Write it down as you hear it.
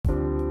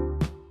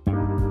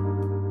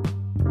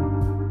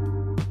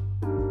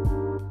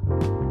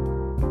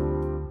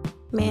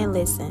Man,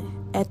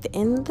 listen, at the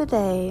end of the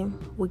day,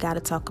 we gotta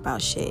talk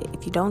about shit.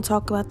 If you don't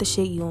talk about the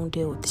shit, you don't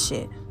deal with the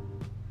shit.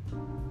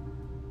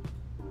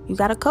 You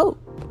gotta cope.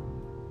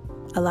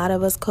 A lot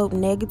of us cope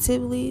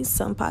negatively,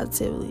 some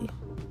positively.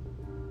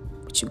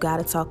 But you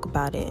gotta talk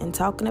about it. And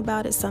talking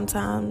about it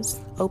sometimes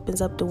opens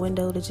up the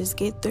window to just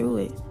get through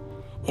it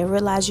and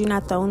realize you're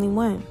not the only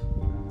one.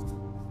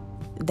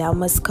 Thou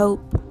must cope.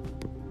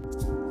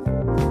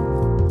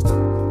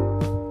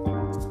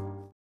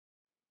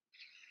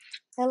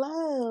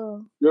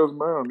 Hello. Yes,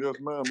 ma'am. Yes,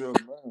 ma'am. Yes,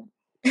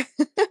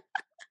 ma'am.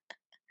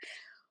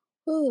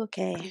 Ooh,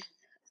 okay.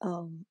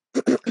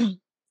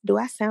 Do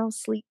I sound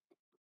sleep?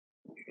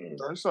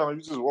 You sound like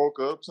you just woke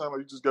up. Sound like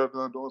you just got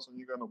done doing something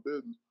you got no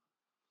business.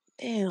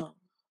 Damn,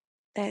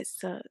 that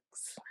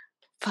sucks.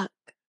 Fuck.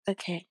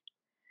 Okay.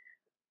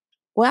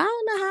 Well, I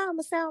don't know how I'm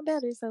gonna sound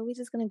better, so we're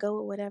just gonna go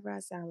with whatever I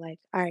sound like.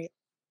 All right.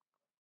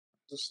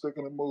 Just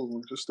sticking and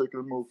moving. Just sticking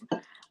and moving.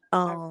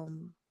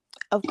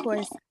 Of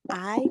course,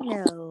 I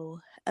know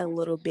a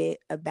little bit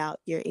about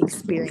your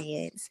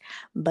experience,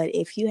 but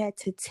if you had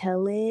to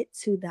tell it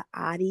to the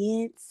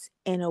audience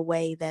in a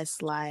way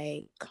that's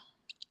like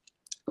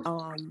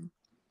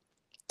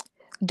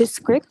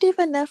descriptive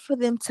enough for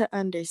them to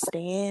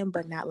understand,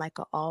 but not like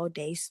an all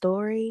day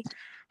story,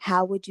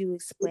 how would you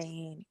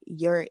explain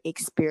your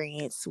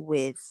experience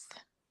with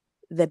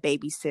the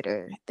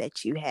babysitter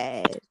that you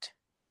had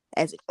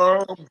as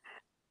a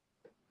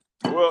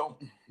Well,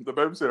 the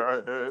babysitter I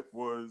had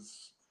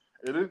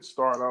it didn't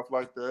start off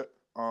like that.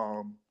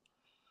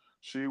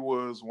 She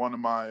was one of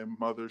my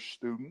mother's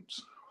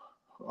students.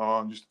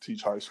 Used to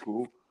teach high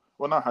school.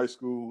 Well, not high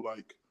school,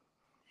 like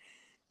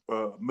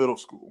middle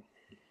school.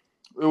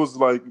 It was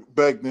like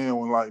back then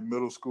when like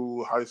middle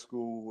school, high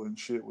school, and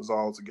shit was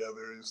all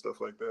together and stuff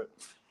like that.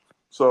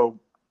 So,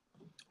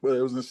 but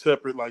it was in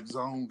separate like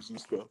zones and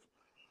stuff.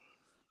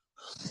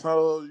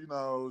 So,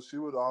 she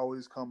would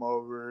always come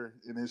over,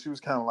 and then she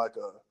was kind of like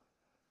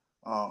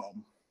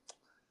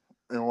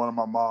in one of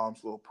my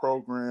mom's little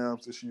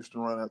programs that she used to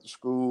run after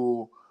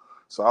school.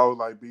 So I would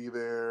like be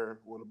there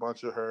with a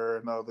bunch of her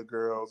and other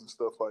girls and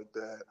stuff like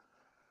that.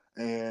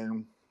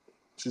 And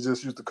she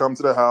just used to come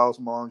to the house.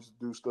 Mom used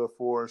to do stuff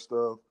for her and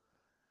stuff.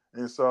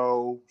 And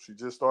so she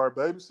just started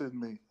babysitting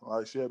me.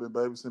 Like she had been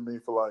babysitting me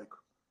for like,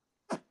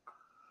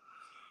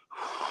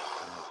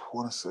 I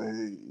want to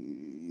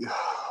say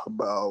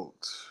about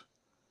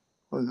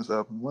what just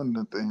happened? When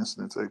did the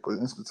incident take place?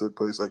 The incident took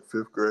place like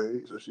fifth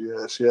grade. So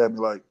she had me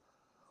like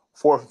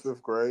fourth and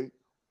fifth grade,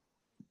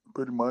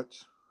 pretty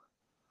much.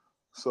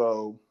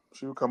 So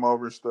she would come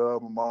over and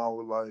stuff. My mom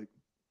would like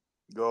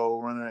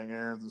go running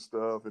errands and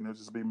stuff, and it'd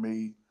just be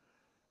me.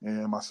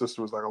 And my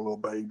sister was like a little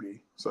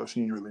baby, so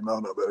she didn't really know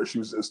no better. She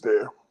was just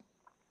there.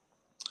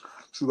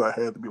 She like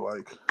had to be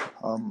like,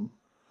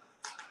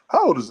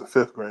 how old is a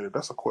fifth grader?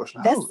 That's a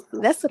question. How old is a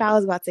fifth? That's what I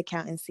was about to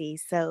count and see.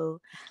 So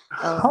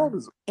How old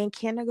is it? in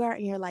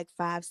kindergarten you're like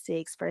 5,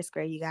 6, first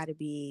grade you gotta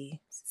be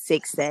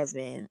 6,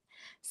 7,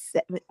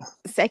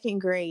 second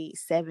grade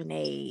 7,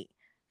 8,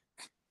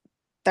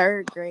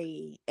 third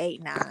grade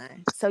 8,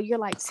 9. So you're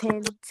like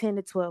 10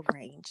 to 12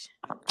 range.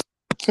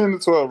 10 to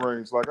 12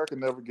 range. Like I can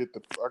never get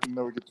the fucking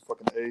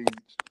age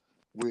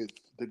with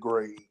the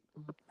grade.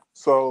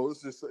 So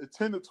it's just a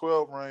 10 to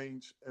 12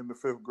 range in the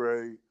fifth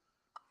grade.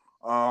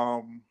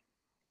 Um,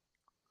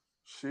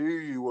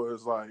 she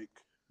was like,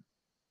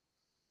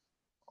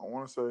 I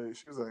want to say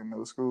she was like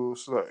middle school.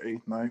 She was like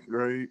eighth, ninth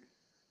grade.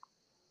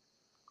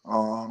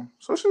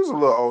 So she was a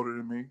little older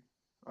than me.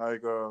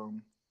 Like,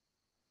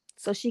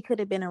 So she could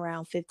have been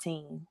around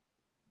 15.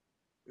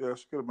 yeah,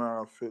 she could have been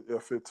around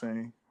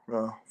 15,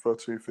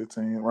 13,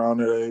 15, around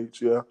that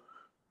age. Yeah,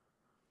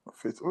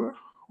 15.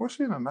 Was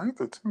she in the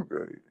ninth or 10th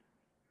grade?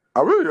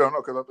 I really don't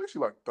know because I think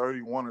she's like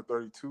 31 or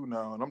 32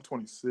 now, and I'm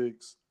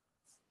 26.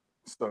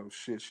 So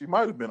shit, she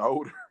might have been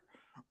older.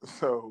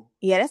 So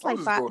Yeah, I'm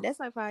just going. that's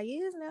like 5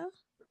 years now.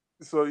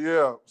 So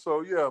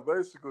yeah,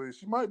 basically,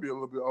 she might be a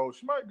little bit old.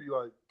 She might be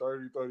like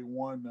 30,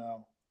 31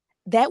 now.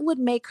 That would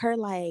make her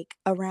like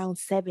around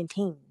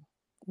 17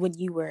 when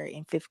you were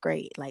in fifth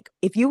grade. Like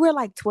if you were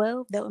like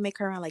 12, that would make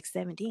her around like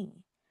 17.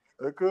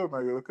 It could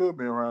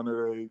be around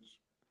that age.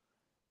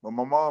 But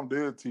my mom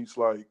did teach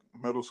like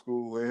middle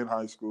school and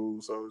high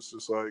school, so it's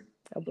just like,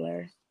 A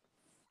blur.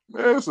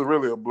 man, it's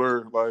really a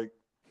blur. Like,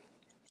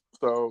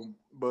 so,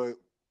 but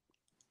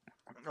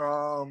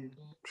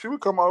she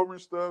would come over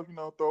and stuff,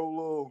 throw a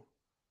little.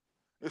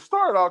 It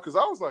started out because I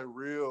was like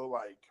real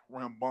like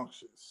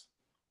rambunctious.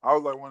 I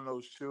was like one of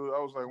those children. I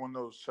was like one of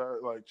those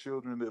like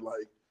children that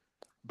like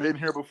been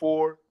here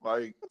before.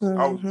 Like Mm-hmm.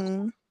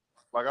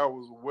 I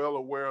was well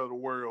aware of the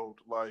world.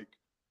 Like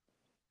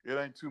it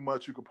ain't too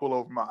much you could pull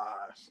over my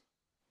eyes.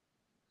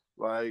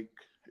 Like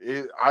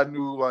I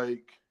knew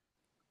when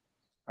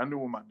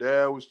my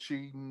dad was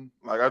cheating.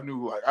 Like I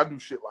knew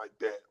shit like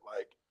that.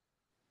 Like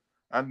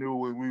I knew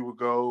when we would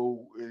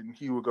go and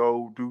he would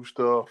go do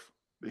stuff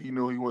that he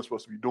knew he wasn't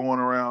supposed to be doing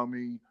around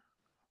me,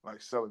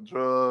 like selling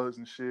drugs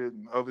and shit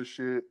and other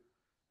shit.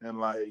 And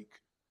like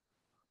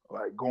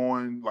like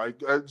going like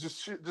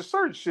just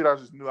certain shit. I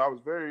just knew I was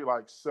very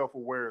like self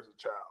aware as a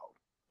child.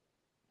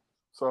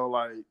 So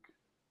like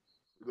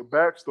the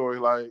backstory,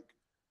 like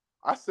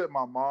I set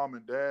my mom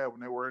and dad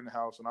when they were in the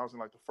house, and I was in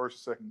like the first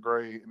or second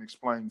grade, and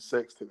explained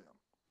sex to them.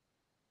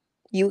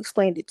 You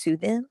explained it to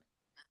them?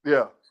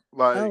 Yeah,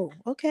 like Oh,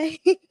 okay.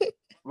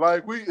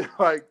 like we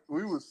like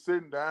we was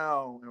sitting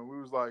down and we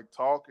was like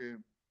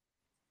talking,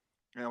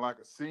 and like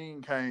a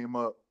scene came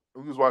up.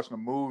 We was watching a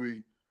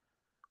movie.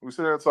 We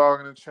sitting there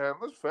talking and chatting.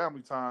 It's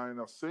family time.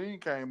 And a scene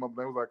came up. And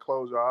they was like,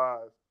 "Close your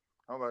eyes."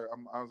 I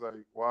was like,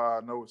 "Wow,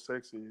 I know what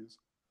sex is."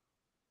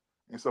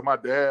 And so my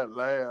dad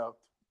laughed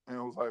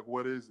and was like,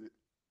 "What is it?"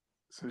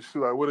 So she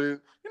was like, "What is?"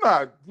 You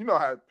know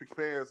how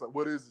parents like,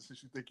 "What is it?"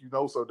 Since you think you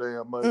know so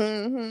damn much.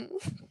 Mm-hmm.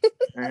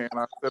 And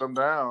I set him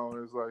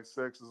down. It's like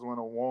sex is when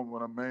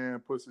a man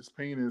puts his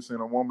penis in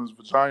a woman's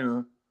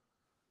vagina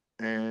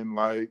and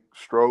like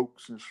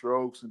strokes and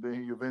strokes, and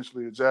then he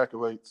eventually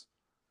ejaculates.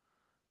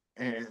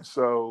 And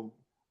so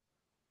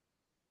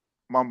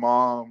my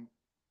mom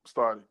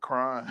started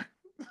crying.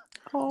 My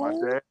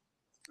Oh, dad,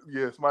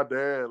 yes, my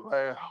dad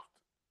laughed.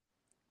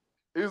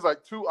 It was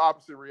like two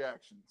opposite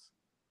reactions.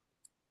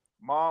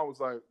 Mom was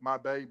like, "My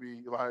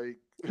baby, like,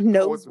 what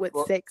knows the what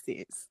fuck?" sex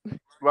is.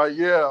 Like,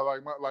 yeah,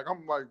 like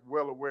I'm like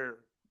well aware,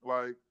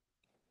 like,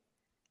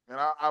 and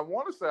I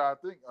want to say I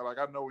think like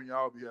I know when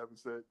y'all be having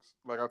sex.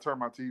 Like I turn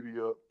my TV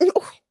up.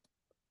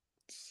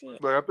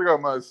 Shit. Like I think I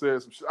might have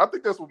said some shit. I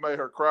think that's what made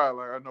her cry.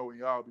 Like I know when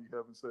y'all be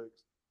having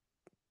sex.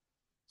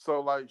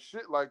 So like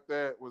shit like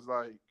that was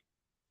like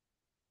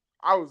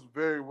I was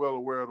very well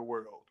aware of the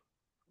world.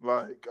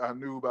 Like I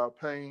knew about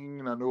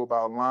pain, I knew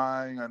about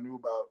lying, I knew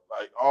about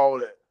like all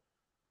that.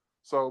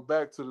 So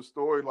back to the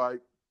story,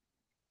 like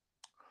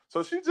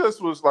so she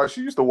just was like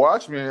she used to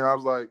watch me, and I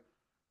was like,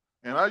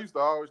 and I used to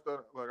always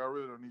thought like I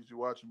really don't need you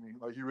watching me.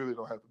 Like you really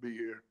don't have to be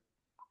here.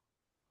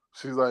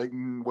 She's like,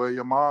 well,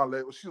 your mom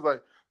let. She was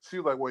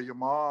like, well, your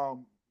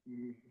mom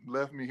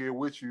left me here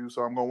with you,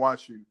 so I'm gonna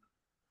watch you.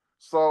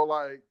 So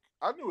like,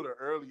 I knew at an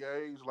early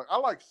age, like I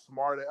like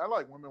smart. I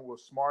like women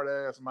with smart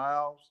ass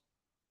mouths.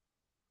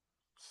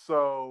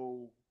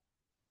 So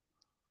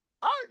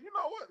you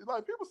know what?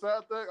 Like people say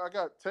I think I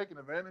got taken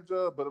advantage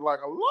of, but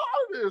like a lot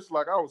of this,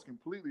 like I was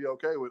completely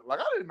okay with. Like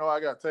I didn't know I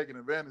got taken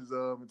advantage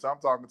of until I'm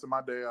talking to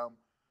my damn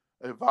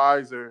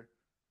advisor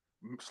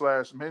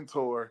slash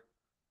mentor,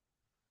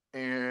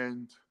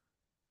 and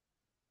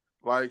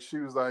like she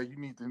was like, you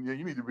need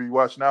to be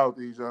watching out with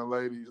these young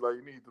ladies. Like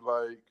you need to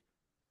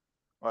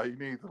you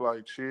need to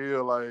like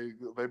chill. Like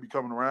they be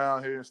coming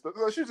around here and stuff.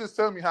 Like, she was just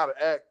telling me how to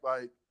act.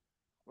 Like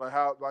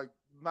how like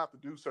not to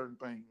do certain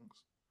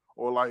things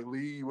or like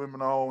lead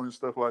women on and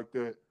stuff like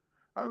that.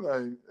 I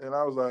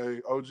was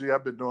like, OG,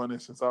 I've been doing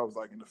this since I was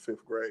like in the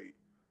fifth grade.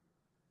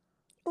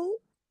 Oh,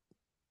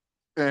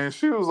 And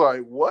she was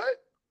like, what?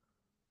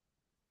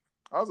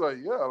 I was like,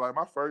 yeah, like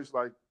my first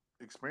like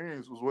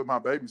experience was with my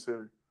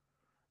babysitter.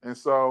 And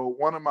so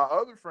one of my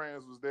other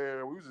friends was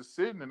there. We was just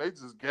sitting and they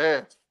just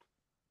gasped.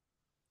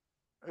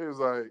 It was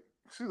like,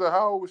 she's like,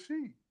 how old was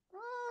she?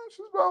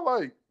 She's about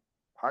like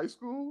high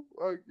school.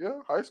 Like, yeah,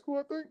 high school,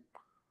 I think.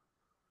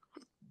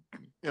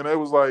 And it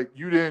was like,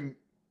 you didn't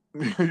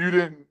have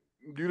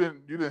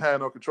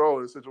no control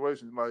of the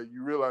situation. Like,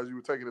 you realized you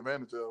were taken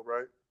advantage of,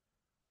 right?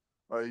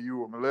 Like, you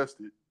were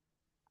molested.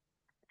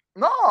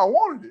 No, I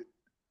wanted it.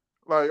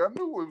 Like, I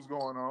knew what was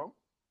going on.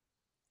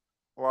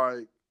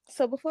 Like,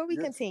 so before we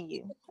yeah,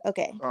 continue,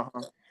 okay.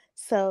 uh-huh.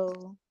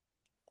 So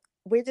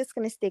we're just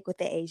gonna stick with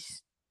the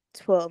age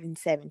 12 and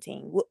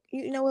 17.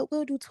 You know what?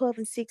 We'll do 12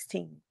 and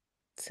 16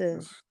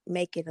 to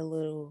make it a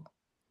little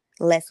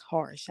less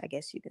harsh, I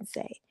guess you can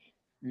say.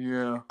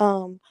 Yeah,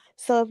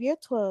 So if you're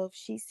 12,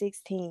 she's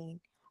 16.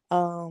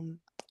 Um,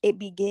 it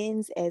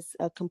begins as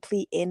a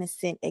complete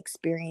innocent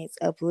experience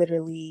of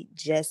literally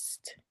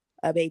just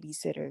a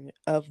babysitter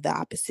of the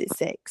opposite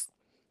sex.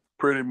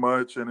 pretty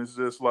much. And it's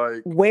just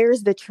like,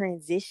 Where's the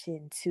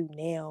transition to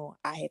now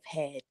I have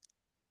had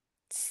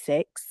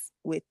sex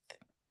with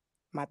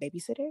my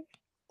babysitter?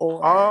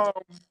 Or um,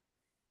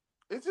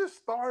 it just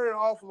started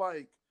off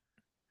like,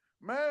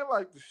 man,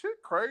 like the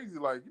shit crazy.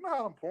 Like, you know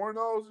how them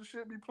pornos and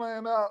shit be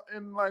playing out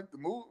in like the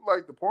movie,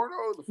 like the porno,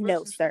 the flicks no,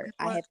 and shit sir. be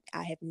I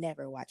playing. have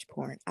never watched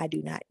porn. I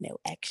do not know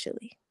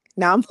actually.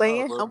 No, I'm I was,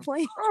 playing. about, I'm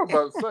playing. I was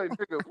about to say,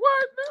 nigga,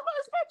 what? Nigga,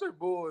 like, stop your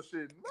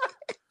bullshit.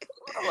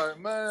 I'm like,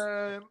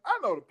 man, I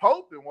know the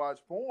Pope didn't watch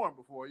porn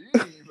before. You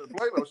ain't even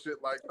play no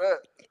shit like that.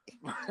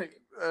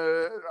 Like,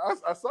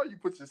 I saw you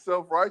put your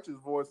self righteous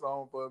voice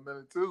on for a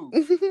minute too.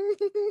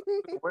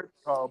 Wait to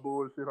call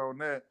bullshit on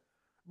that.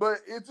 But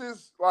it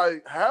just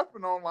like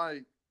happened on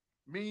like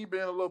me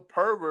being a little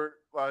pervert.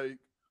 Like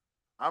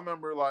I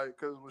remember like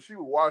because when she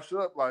would wash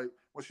up, like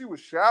when she would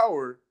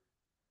shower,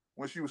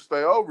 when she would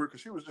stay over,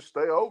 because she was just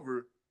stay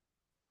over,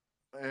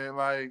 and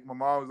like my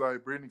mom was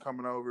like Brittany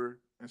coming over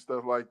and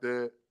stuff like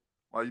that.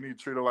 Like you need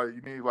to treat her like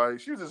you need like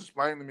she was just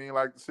explaining to me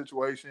like the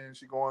situation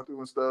she going through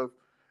and stuff,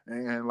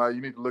 and like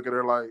you need to look at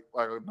her like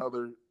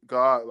another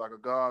god, like a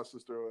god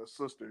sister or a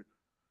sister.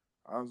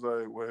 I was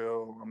like,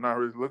 well, I'm not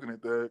really looking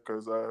at that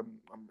because I'm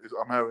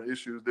having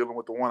issues dealing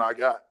with the one I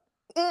got.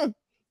 Mm.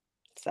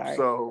 Sorry.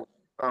 So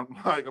I'm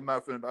like, I'm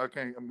not finna. I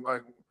can't. I'm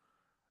like,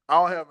 I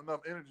don't have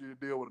enough energy to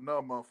deal with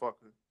another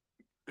motherfucker.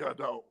 Yeah, I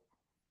don't.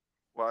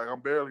 Like, I'm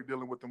barely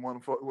dealing with the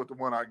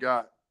one I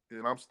got,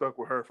 and I'm stuck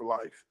with her for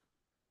life.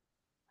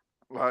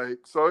 Like,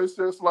 so it's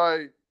just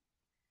like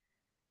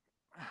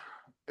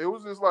it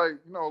was just like,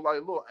 like a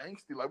little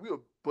angsty. Like, we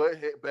would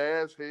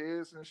bash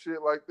heads and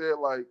shit like that.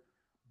 Like,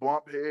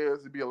 bump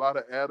heads. It'd be a lot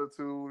of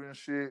attitude and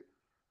shit.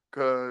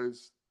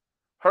 Cause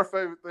her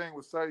favorite thing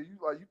was say,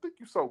 you think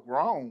you so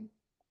grown.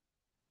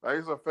 Like,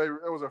 it's her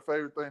favorite. It was her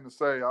favorite thing to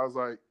say. I was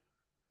like,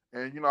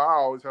 and I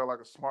always had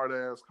like a smart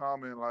ass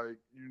comment, like,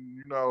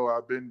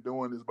 I've been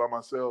doing this by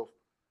myself.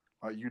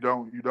 Like, you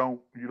don't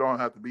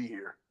have to be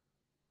here.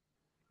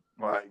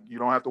 Like, you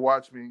don't have to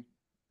watch me.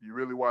 You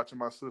really watching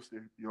my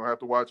sister. You don't have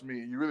to watch me.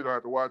 You really don't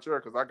have to watch her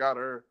because I got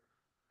her.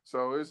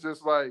 So it's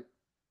just like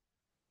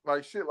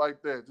shit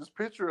like that. Just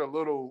picture a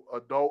little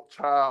adult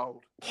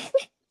child,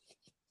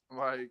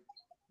 like,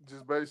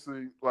 just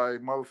basically like,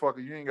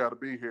 motherfucker, you ain't got to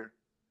be here.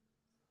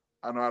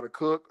 I know how to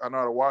cook. I know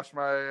how to wash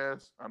my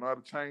ass. I know how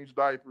to change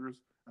diapers.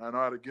 I know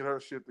how to get her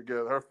shit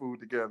together, her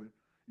food together.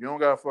 You don't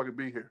gotta fucking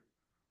be here.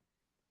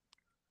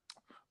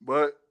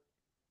 But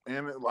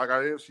and like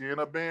she ended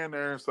up being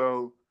there, and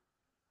so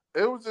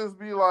it would just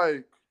be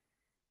like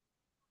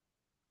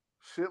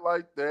shit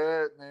like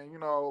that, and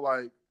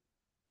like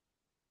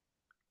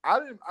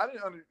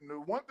the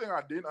one thing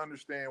I didn't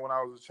understand when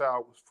I was a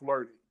child was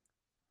flirting,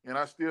 and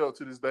I still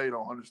to this day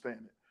don't understand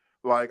it.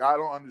 Like, I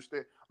don't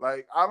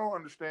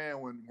understand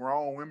when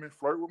grown women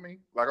flirt with me.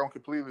 Like, I'm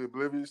completely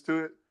oblivious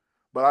to it,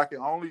 but I can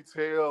only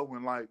tell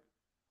when like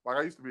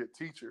I used to be a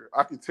teacher.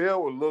 I could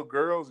tell when little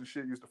girls and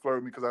shit used to flirt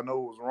with me because I know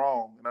it was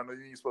wrong and I know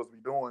you ain't supposed to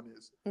be doing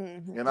this.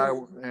 Mm-hmm.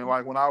 And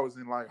like when I was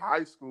in like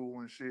high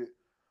school and shit,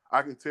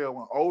 I could tell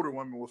when older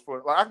women was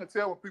flirting. Like, I can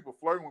tell when people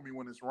flirting with me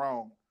when it's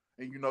wrong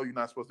and you're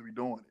not supposed to be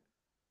doing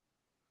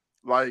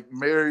it. Like,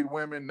 married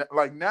women,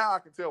 like now I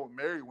can tell when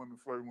married women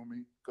flirting with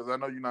me because I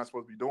know you're not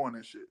supposed to be doing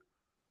this shit.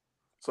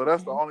 So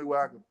that's the Okay. only way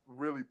I can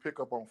really pick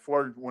up on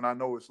flirt when I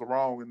know it's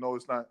wrong and know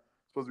it's not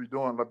supposed to be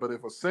doing. Like, but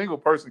if a single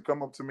person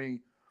come up to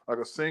me, like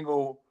a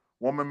single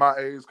woman my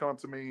age come up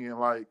to me and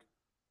like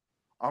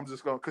I'm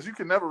just gonna, because you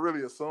can never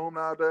really assume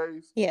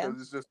nowadays Yeah. because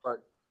it's just like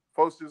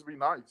folks just be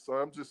nice. So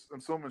I'm just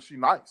assuming she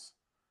nice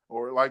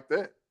or like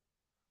that.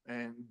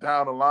 And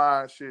down the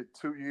line, shit,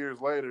 2 years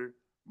later,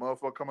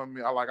 motherfucker come up to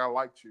me, I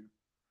liked you.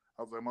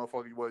 I was like,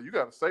 motherfucker, well, you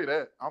gotta say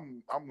that.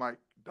 I'm like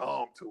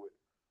dumb to it.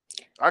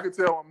 I could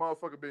tell when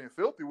motherfucker being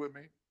filthy with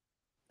me.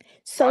 I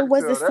So could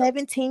was the tell that.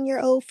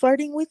 17-year-old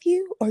flirting with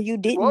you or you She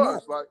didn't know?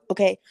 was like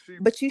Okay. she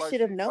But you like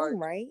should have she known,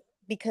 like right?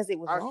 Because it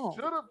was wrong.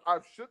 I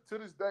should to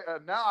this day.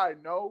 Now I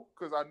know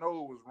because I know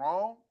it was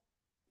wrong.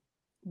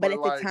 But But at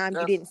the like time you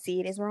that's didn't see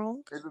it as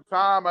wrong? at the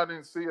time I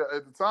didn't see it.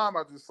 At the time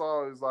I just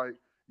saw it as like,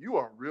 you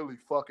are really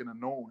fucking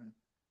annoying.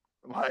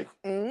 Like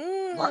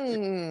like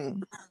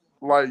Mm.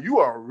 like you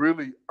are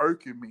really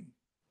irking me.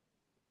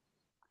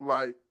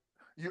 Like,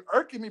 you're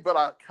irking me, but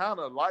I kind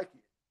of like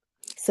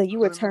So you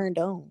were it. turned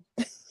on.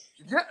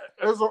 Yeah,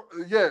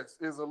 yes,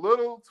 it's a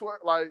little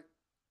like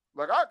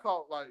my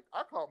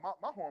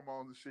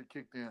hormones and shit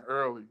kicked in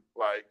early,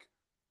 like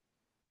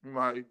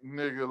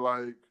nigga,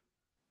 like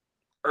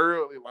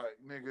early, like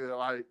nigga,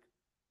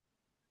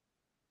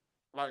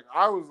 like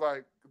I was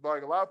like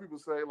a lot of people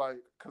say, like,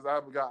 because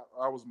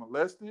I was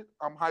molested,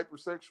 I'm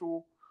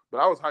hypersexual, but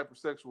I was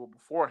hypersexual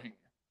beforehand.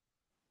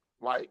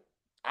 Like,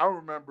 I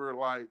remember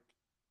like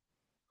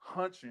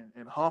hunching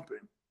and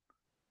humping,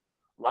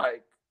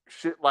 like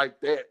shit like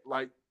that.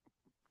 Like,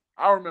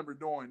 I remember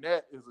doing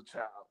that as a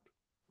child,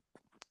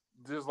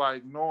 just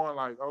like knowing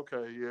like,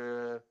 okay,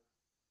 yeah.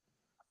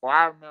 Or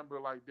I remember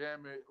like,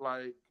 damn it,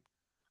 like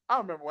I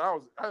remember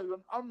I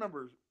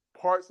remember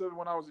parts of it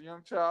when I was a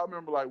young child. I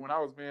remember like when I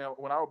was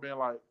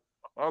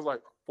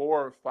like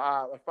 4 or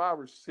 5, like 5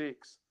 or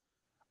 6,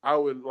 I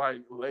would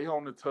like lay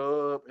on the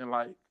tub and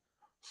like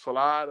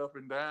slide up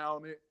and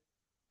down it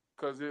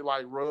because it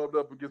like rubbed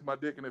up against my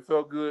dick and it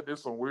felt good.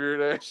 There's some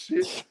weird ass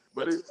shit,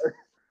 but it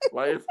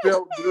like it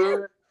felt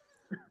good.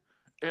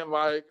 And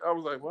like I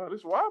was like, wow,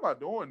 why am I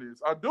doing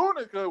this? I'm doing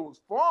it because it was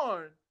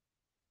fun,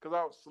 because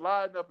I was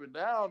sliding up and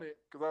down it,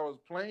 because I was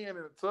playing in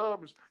the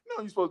tub. And,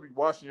 you're supposed to be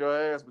washing your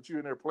ass, but you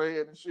in there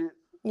playing and shit.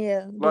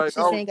 Yeah, doing Like, I shit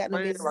you was ain't got no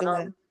playing, business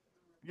doing.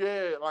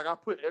 yeah, like I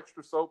put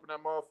extra soap in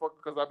that motherfucker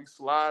because I be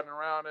sliding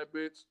around that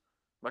bitch.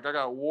 Like, I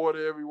got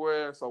water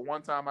everywhere. So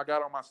one time I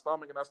got on my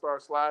stomach and I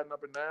started sliding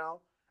up and down,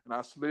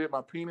 and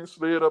my penis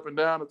slid up and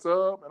down the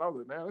tub, and I was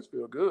like, man, this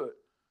feel good.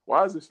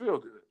 Why does this feel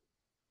good?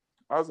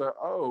 I was like,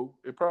 oh,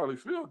 it probably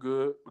feel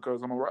good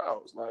because I'm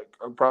aroused. Like,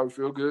 I probably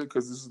feel good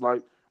because this is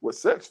like what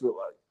sex feel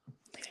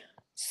like.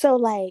 So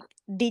like,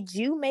 did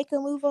you make a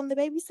move on the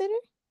babysitter?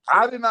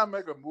 I did not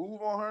make a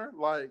move on her.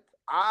 Like,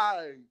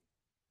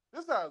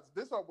 this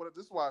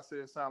is why I said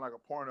it sounded like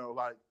a porno.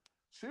 Like,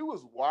 she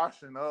was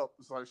washing up.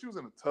 It's like she was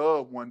in a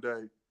tub one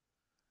day,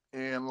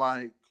 and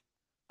like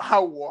I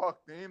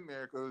walked in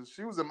there because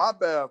she was in my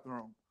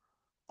bathroom.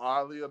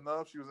 Oddly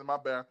enough, she was in my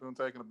bathroom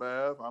taking a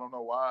bath. I don't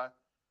know why.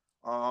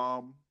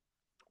 Um,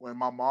 when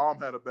my mom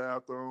had a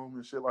bathroom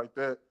and shit like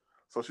that.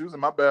 So she was in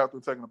my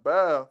bathroom taking a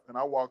bath, and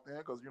I walked in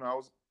because I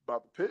was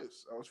about to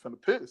piss. I was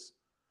finna piss.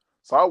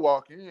 So I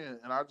walk in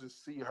and I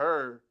just see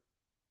her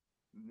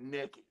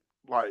naked,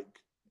 like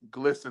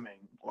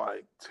glistening,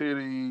 like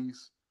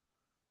titties,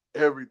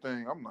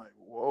 everything. I'm like,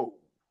 whoa.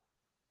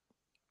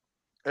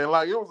 And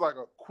like it was like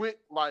a quick,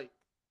 like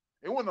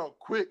it wasn't no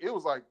quick. It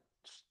was like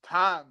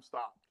time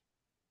stopped.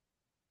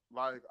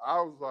 Like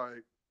I was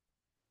like,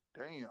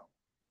 damn.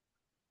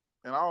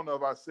 And I don't know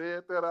if I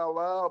said that out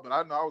loud, but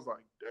I know I was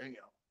like, damn.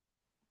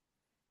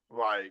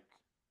 Like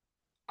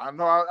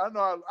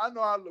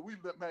we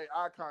made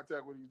eye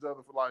contact with each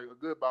other for like a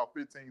good about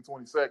 15,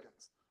 20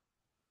 seconds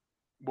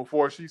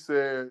before she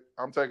said,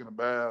 I'm taking a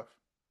bath.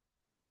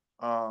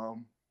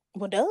 Um,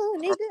 Well, duh, I,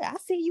 nigga. I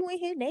see you in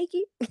here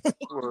naked.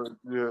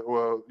 yeah.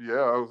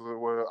 I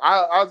was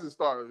I just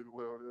started.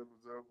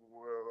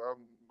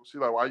 She's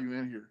like, why you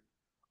in here?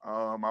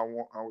 I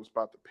was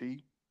about to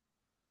pee.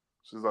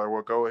 She's like,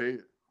 well, go ahead.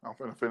 I'm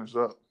finna finish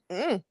up.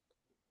 Mm.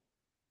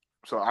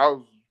 So I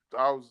was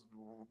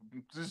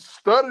just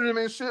stuttering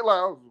and shit. Like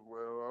I was,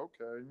 well,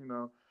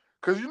 okay.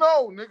 Cause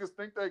niggas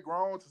think they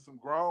grown to some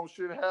grown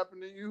shit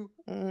happen to you,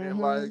 and Mm-hmm.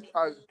 like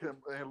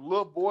and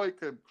little boy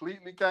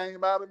completely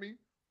came out of me.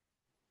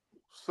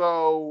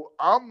 So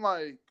I'm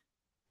like,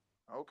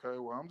 okay,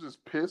 well, I'm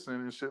just pissing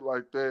and shit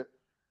like that.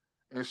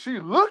 And she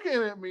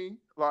looking at me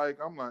like,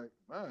 I'm like,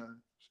 man.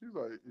 She's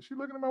like, is she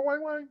looking at my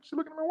Wang Wang? She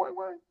looking at my Wang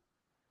Wang?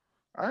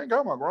 I ain't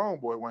got my grown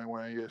boy Wang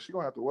Wang yet. She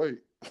gonna have to wait.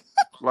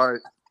 Like,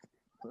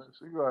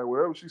 she like,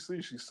 wherever she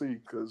see,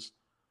 cause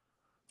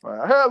like,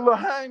 I had a little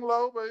hang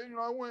low, but it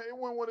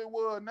wasn't what it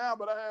was now.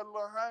 But I had a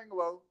little hang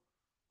low.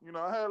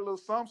 I had a little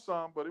some,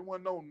 but it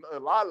wasn't a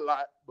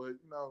lot. But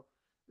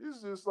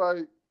it's just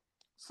like,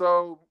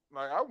 so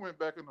like I went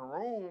back in the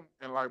room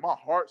and like my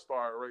heart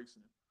started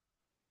racing.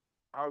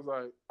 I was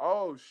like,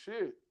 oh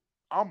shit,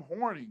 I'm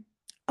horny.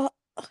 Uh,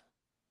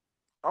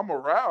 I'm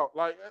aroused.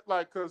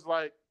 Cause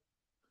like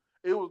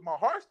it was my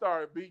heart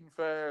started beating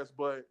fast,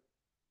 but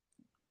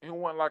it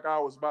wasn't like I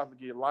was about to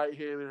get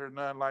lightheaded or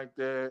nothing like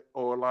that,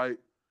 or like,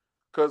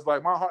 cause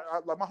like my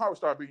heart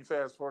started beating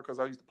fast for because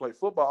I used to play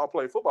football. I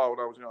played football when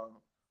I was young,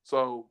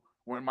 so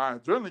when my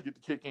adrenaline get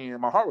to kick in,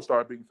 my heart would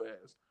start beating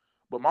fast.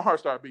 But my heart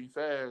started beating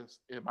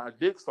fast, and my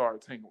dick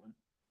started tingling,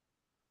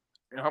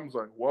 and I was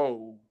like,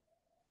 whoa.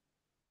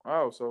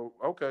 Oh, so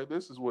okay,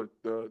 this is what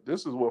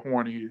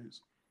horny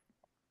is.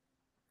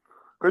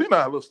 Cause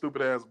how little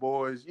stupid ass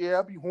boys, yeah,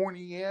 I be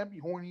horny, yeah, I be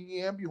horny,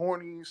 yeah, I be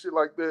horny and shit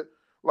like that.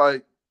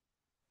 Like,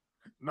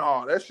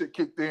 no, that shit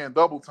kicked in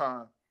double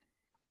time.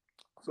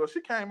 So she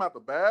came out the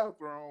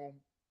bathroom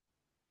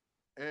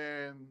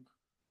and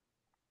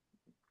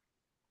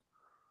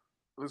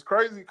it was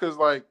crazy because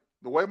like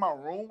the way my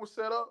room was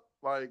set up,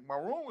 like my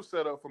room was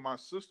set up for my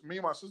sister. Me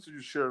and my sister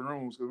used to share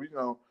rooms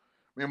because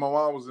me and my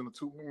mom was in a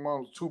two, my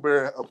mom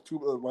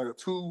was like a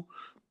 2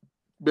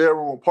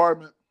 bedroom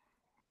apartment.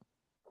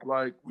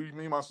 Like me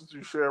and my sister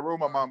used to share a room.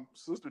 My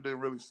sister didn't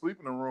really sleep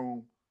in the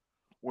room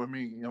with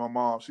me and my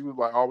mom. She was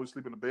like always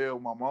sleep in the bed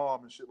with my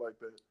mom and shit like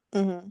that.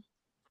 mm-hmm.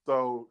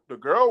 So the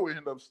girl would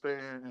end up staying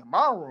in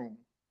my room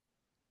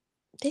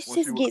This when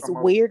she just would gets come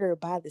over. weirder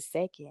by the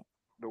second.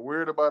 The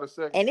weird about a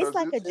second, And it's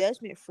because like a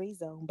judgment free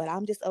zone, but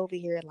I'm just over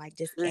here like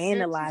just it gets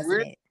analyzing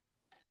weird. it.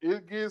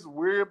 It gets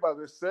weird by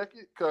the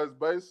second because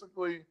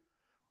basically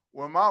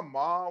when my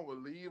mom would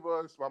leave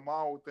us, my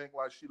mom would think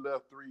like she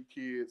left 3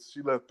 kids.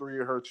 She left 3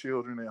 of her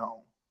children at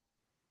home.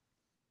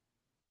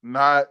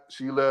 Not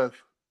she left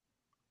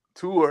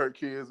 2 of her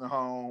kids at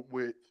home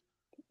with.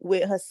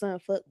 With her son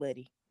fuck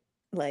buddy.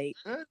 Like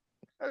Eh,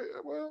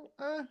 well,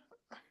 yeah,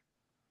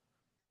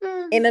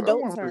 in I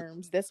adult want to.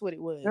 terms, that's what it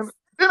In, was.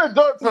 in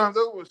adult times,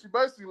 that's what she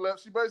basically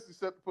left. She basically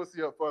set the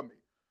pussy up for me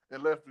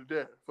and left it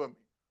there for me.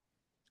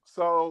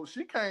 So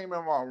she came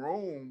in my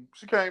room.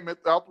 She came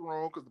out the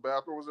room because the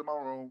bathroom was in my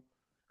room,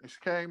 and she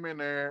came in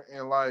there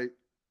and like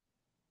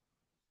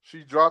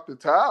she dropped the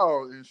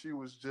towel and she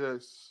was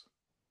just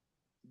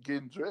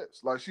getting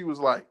dressed. Like she was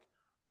like,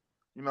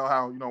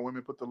 how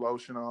women put the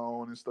lotion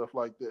on and stuff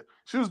like that.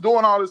 She was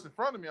doing all this in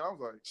front of me, and I was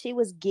like, She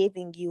was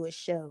giving you a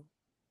show.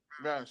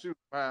 man.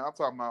 I'm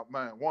talking about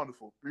man,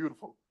 wonderful,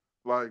 beautiful,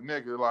 like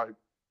nigga, like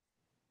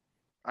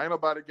ain't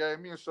nobody gave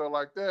me a show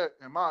like that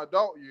in my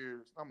adult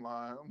years. I'm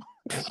lying.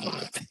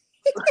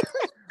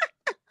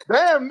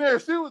 Damn near.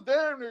 She was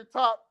damn near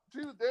top. She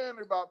was damn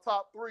near about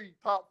top 3,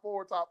 top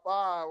 4, top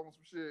 5 on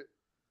some shit.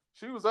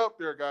 She was up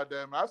there,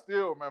 goddamn. I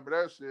still remember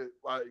that shit.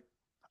 Like,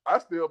 I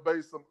still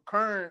base some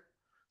current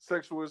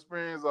sexual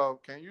experience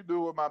off. Can you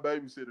do what my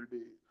babysitter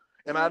did?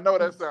 And I know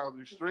that sounds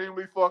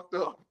extremely fucked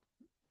up,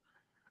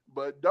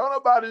 but don't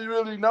nobody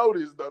really know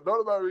this though.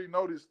 Don't nobody really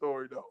know this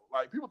story though.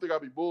 Like people think I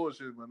be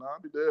bullshitting, but nah, I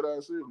be dead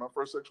ass serious. My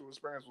first sexual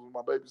experience was with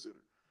my babysitter,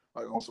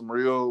 like on some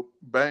real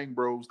bang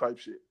bros type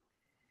shit.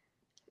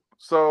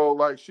 So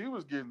like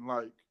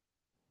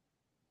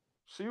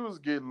she was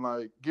getting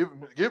like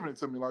giving it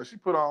to me. Like she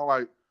put on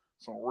like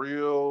some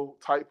real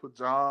tight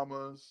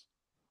pajamas.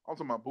 I'm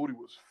talking my booty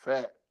was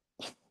fat.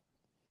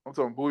 I'm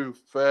talking booty was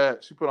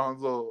fat. She put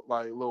on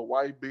little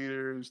white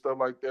beaters, stuff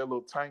like that,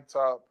 little tank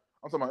top.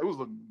 I'm talking about it was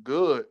looking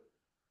good.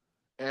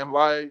 And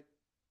like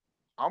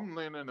I'm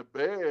laying in the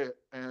bed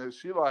and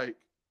she like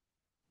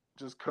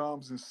just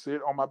comes and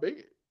sit on my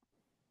bed.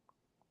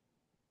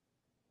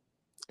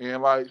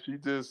 And like she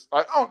just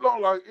like I don't know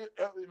like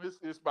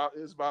it's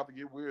about to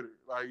get weirder.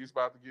 Like it's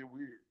about to get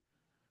weird.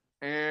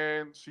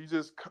 And she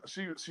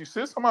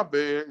sits on my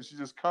bed and she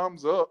just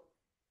comes up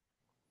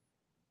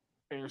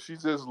and she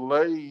just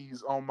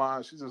lays on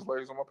my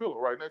pillow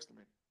right next to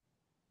me.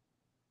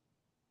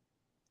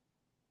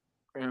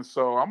 And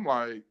so I'm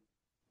like,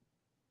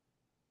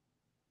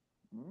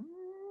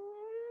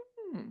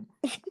 mm,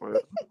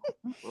 well,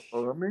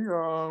 let me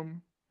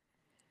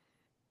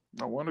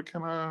I wonder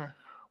can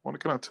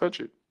I touch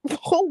it?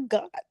 Oh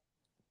God.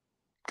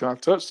 Can I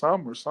touch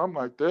something or something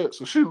like that?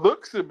 So she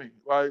looks at me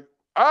like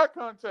eye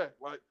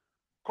contact, like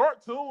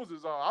cartoons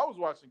is on. I was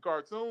watching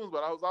cartoons,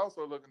 but I was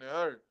also looking at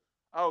her.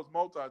 I was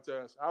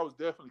multitasking. I was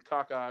definitely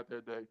cockeyed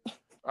that day.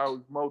 I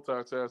was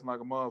multitasking like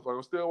a motherfucker. I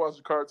was still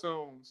watching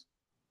cartoons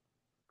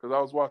because I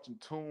was watching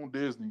Toon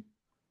Disney.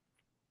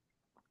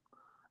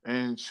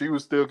 And she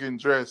was still getting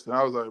dressed. And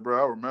I was like,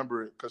 bro, I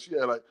remember it. Because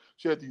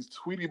she had these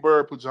Tweety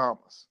Bird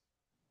pajamas.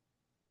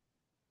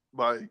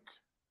 Like,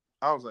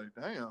 I was like,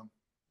 damn.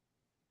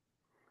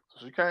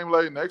 So she came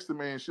lay next to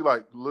me and she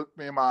like looked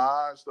me in my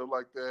eyes, stuff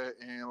like that.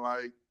 And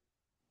like,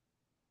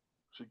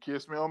 she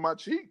kissed me on my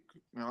cheek.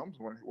 And I'm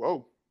just like,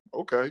 whoa,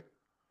 okay.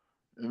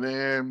 And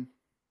then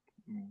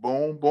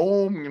boom,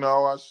 boom,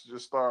 I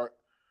just start,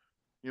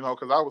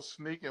 because I was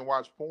sneaking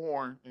watch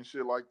porn and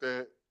shit like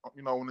that.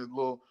 When it's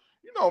little,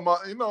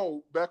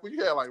 back when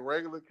you had like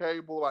regular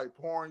cable, like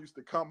porn used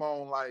to come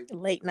on like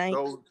Late night.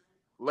 those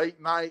late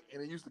night,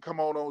 and it used to come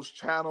on those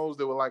channels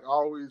that were like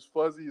always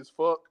fuzzy as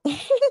fuck. And,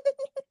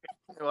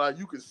 like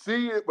you could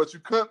see it, but you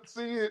couldn't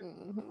see it.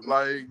 Mm-hmm.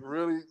 Like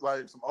really,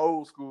 like some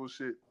old school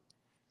shit.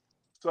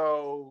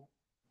 So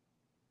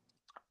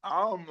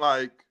I'm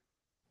like,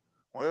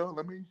 well,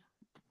 let me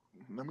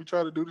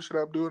try to do the shit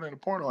I'm doing in the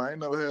porno. I ain't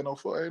never had no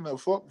fuck. I ain't never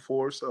fucked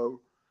before, so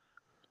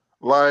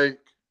like,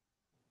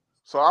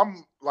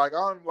 I'm like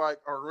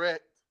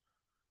erect.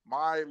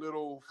 My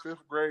little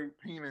fifth grade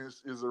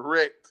penis is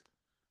erect.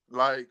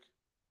 Like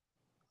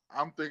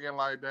I'm thinking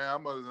like,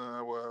 damn,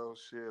 well,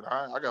 shit.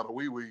 I got a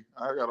wee wee.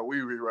 I got a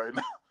wee wee right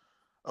now.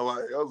 I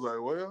was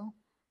like, well,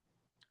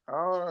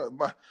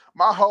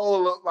 my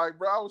whole like,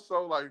 bro, I was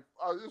so like,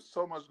 there's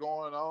so much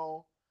going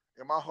on,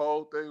 and my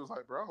whole thing was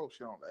like, bro, I hope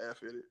she don't laugh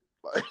at it.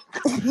 Like,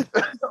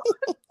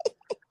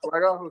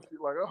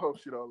 I hope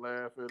she don't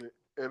laugh at it.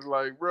 And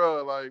like,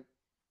 bro, like,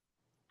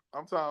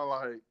 I'm talking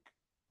like,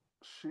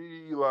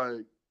 she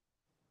like,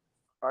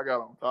 I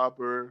got on top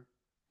of her.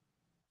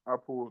 I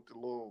pulled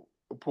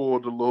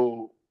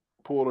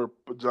her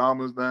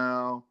pajamas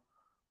down,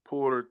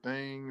 pulled her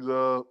things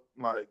up,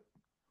 like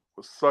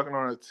was sucking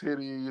on her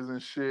titties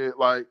and shit,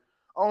 like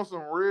on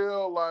some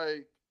real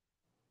like,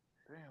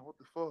 damn, what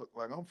the fuck?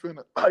 Like I'm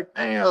finna like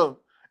damn,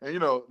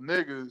 and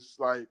niggas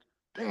like,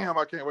 damn,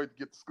 I can't wait to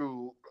get to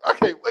school. I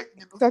can't wait to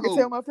get to So I can tell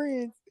school. my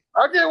friends.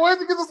 I can't wait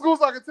to get to school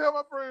so I can tell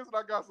my friends that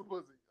I got some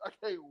pussy. I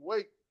can't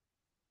wait.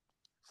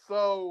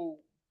 So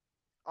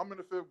I'm in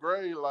the fifth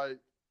grade, like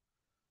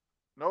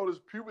notice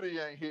puberty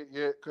ain't hit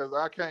yet because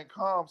I can't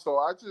come. So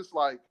I just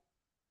like,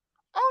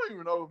 I don't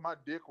even know if my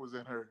dick was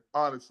in her,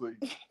 honestly.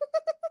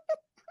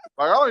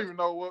 Like I don't even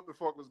know what the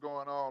fuck was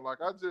going on. Like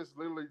I just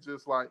literally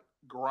just like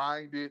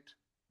grind it,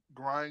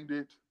 grind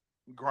it,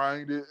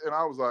 grind it, and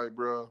I was like,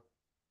 bro,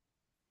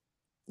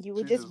 You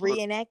were she just just looked.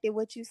 reenacting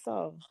what you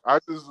saw. I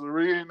just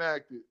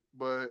reenacted,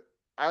 but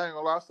I ain't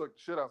gonna lie, I sucked the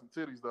shit out some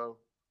titties though.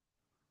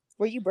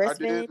 Were you I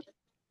did. breastfed?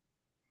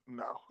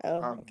 No,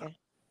 Oh, I, okay.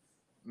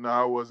 no,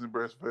 I wasn't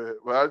breastfed,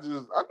 but I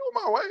knew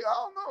my way.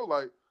 I don't know,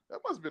 like that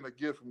must have been a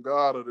gift from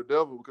God or the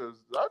devil because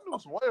I knew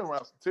some way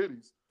around some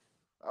titties.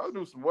 I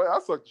knew some way. I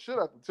sucked the shit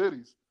out the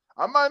titties.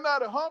 I might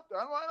not have humped her.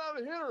 I might not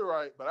have hit her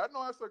right, but I know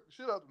I sucked the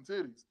shit out the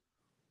titties.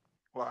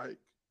 Like,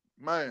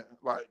 man,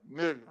 like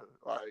nigga,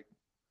 like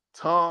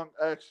tongue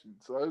action.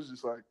 So it was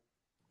just like,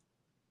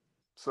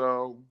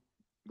 so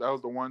that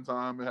was the one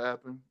time it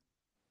happened,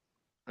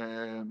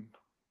 and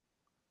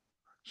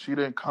she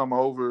didn't come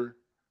over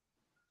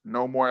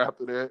no more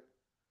after that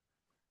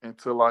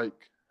until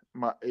like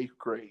my eighth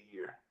grade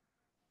year.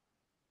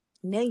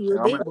 Now you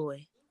a And big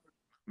boy.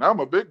 now I'm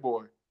a big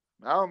boy.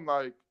 Now I'm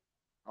like,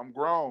 I'm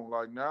grown.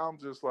 Like now I'm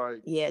just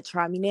Yeah,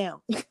 try me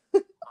now.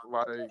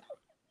 like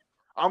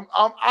I'm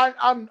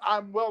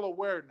well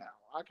aware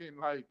now. I can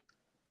like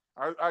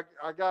I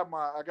got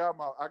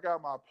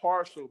my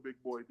partial big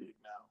boy dick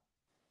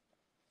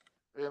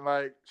now. And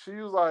like she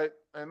was like,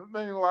 and the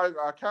thing like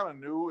I kind of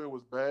knew it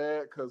was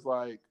bad because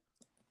like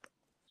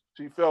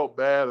she felt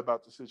bad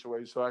about the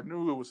situation. So I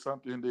knew it was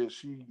something that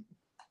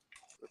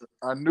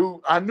I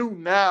knew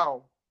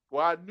now.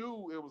 Well, I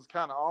knew it was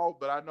kind of off,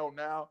 but I know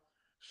now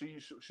she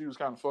was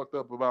kind of fucked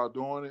up about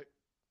doing it.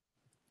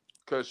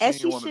 because she As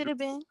didn't she want to should do. have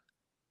been.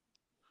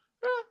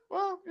 Yeah,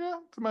 well, yeah,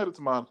 tomato,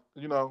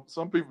 tomato.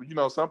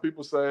 Some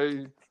people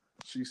say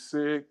she's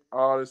sick,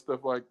 all this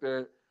stuff like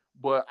that.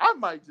 But I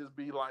might just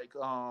be like,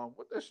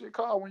 what that shit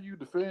called when you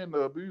defend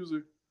the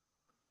abuser?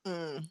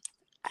 Mm.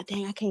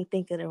 Dang, I can't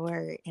think of the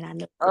word, and I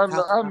know what I you're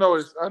know, talking about.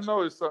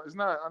 it's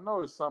not. I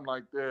know it's something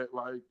like that.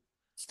 Like,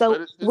 but So,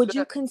 it would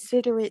you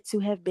consider it to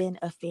have been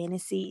a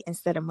fantasy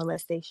instead of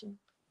molestation?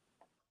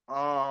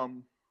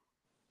 um,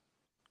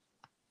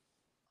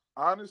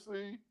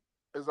 honestly,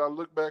 as I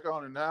look back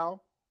on it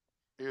now,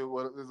 it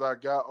was as I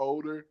got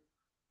older,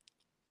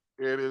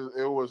 it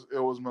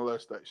was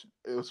molestation.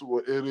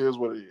 What it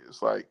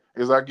is. Like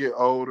as I get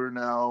older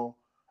now,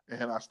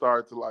 and I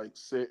start to like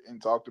sit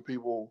and talk to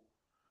people,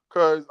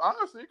 because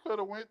honestly, it could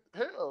have went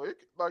hell.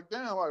 Like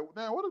damn,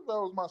 what if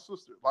that was my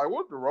sister? Like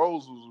what if the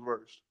roles was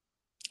reversed?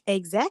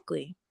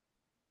 Exactly.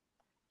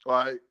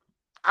 Like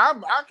I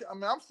mean,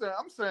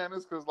 I'm saying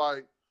this because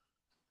like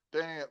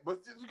damn, but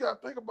you gotta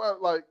think about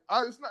it. Like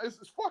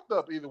it's fucked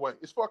up either way.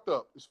 It's fucked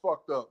up. It's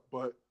fucked up.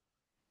 But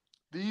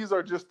these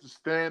are just the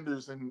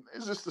standards, and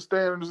it's just the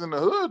standards in the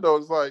hood though.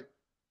 It's like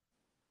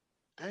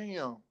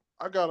damn,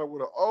 I got her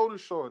with an older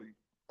shorty.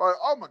 Like,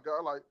 oh my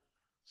god, like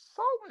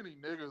so many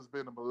niggas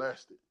been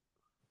molested.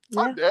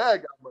 Yeah. My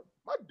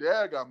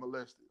dad got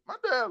molested. My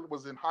dad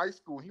was in high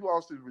school. He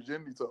lost his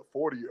virginity to a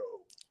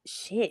 40-year-old.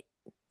 Shit.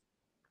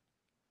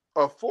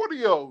 A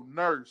 40-year-old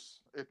nurse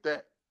at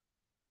that.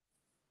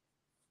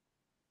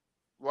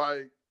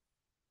 Like,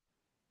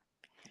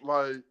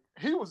 like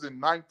he was in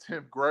ninth,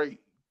 10th grade.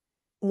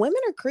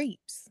 Women are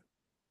creeps.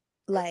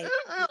 And, Like,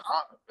 and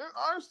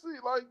honestly,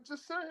 like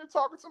just sitting here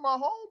talking to my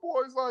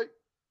homeboys, like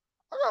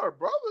I got a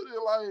brother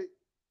that like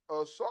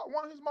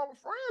one of his mama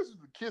friends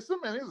used to kiss him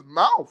in his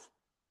mouth.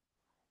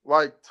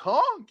 Like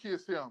tongue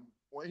kissed him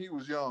when he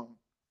was young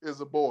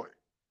as a boy.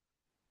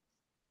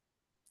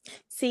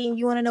 see,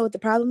 you want to know what the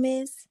problem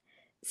is?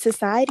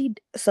 Society.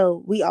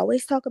 So, we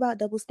always talk about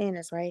double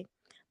standards, right?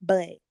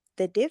 But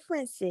the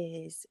difference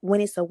is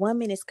when it's a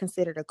woman, it's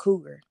considered a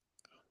cougar.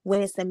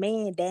 When it's a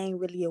man, they ain't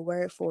really a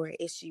word for it.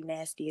 It's you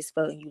nasty as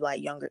fuck and you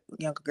like younger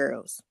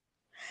girls.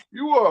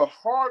 You a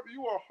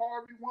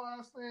Harvey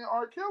Weinstein,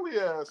 R. Kelly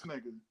ass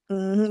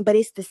nigga. But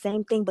it's the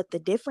same thing. But the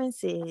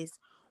difference is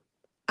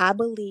I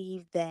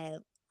believe that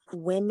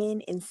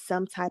women in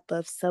some type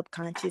of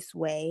subconscious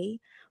way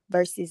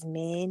versus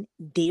men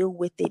deal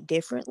with it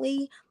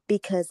differently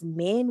because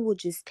men will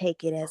just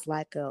take it as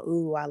like a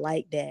ooh, I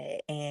like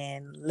that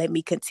and let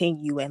me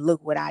continue and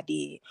look what I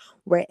did.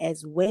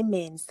 Whereas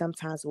women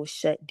sometimes will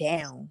shut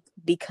down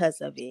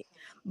because of it.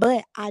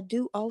 But I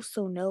do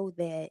also know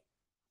that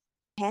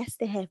has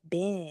to have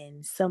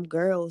been some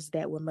girls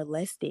that were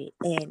molested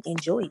and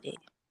enjoyed it.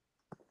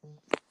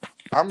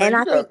 I And mean,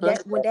 you I gotta think think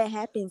that when about that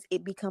happens,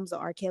 it becomes an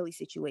R. Kelly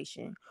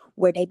situation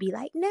where they be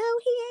like, "No,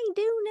 he ain't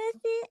do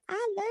nothing.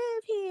 I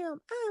love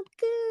him. I'm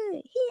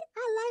good.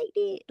 I liked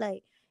it."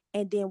 Like,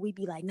 and then we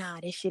be like, "Nah,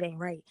 that shit ain't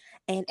right."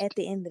 And at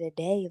the end of the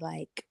day,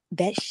 like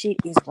that shit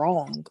is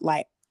wrong.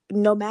 Like,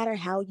 no matter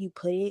how you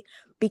put it,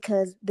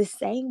 because the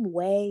same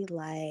way,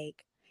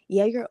 like,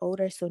 yeah, you're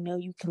older, so now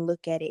you can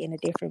look at it in a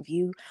different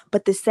view.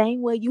 But the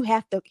same way you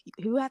have to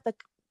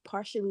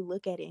partially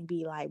look at it and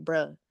be like,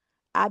 "Bruh,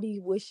 I be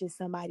wishing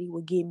somebody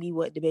would give me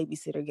what the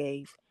babysitter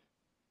gave."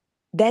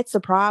 That's a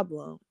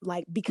problem.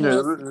 Like,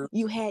 because yeah,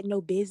 you had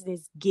no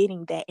business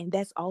getting that. And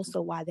that's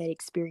also why that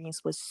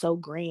experience was so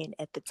grand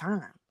at the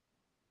time.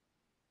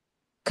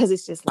 Cause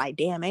it's just like,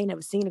 damn, I ain't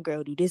never seen a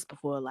girl do this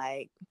before.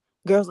 Like,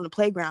 girls on the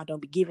playground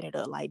don't be giving it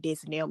up like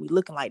this, and they don't be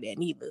looking like that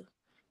neither.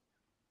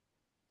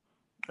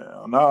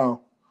 hell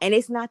no. And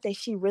it's not that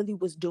she really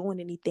was doing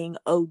anything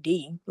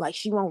OD. Like,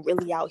 she won't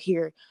really out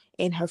here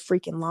in her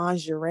freaking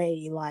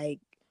lingerie, like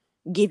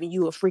giving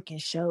you a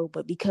freaking show.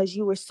 But because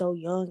you were so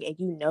young and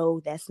you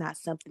know that's not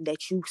something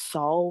that you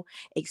saw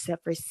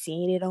except for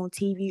seeing it on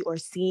TV or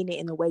seeing it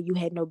in the way you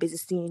had no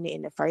business seeing it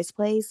in the first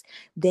place,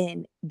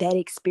 then that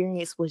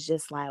experience was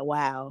just like,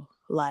 wow,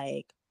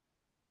 like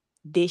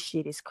this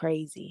shit is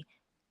crazy.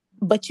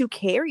 But you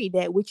carry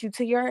that with you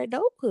to your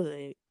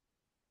adulthood.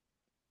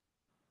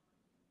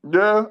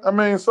 Yeah, I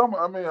mean,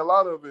 a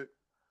lot of it,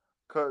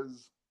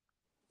 cause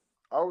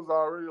I was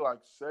already like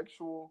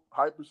sexual,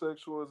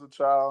 hypersexual as a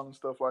child and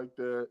stuff like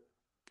that.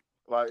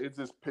 Like it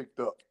just picked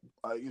up.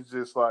 Like it's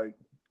just like,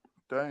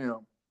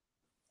 damn,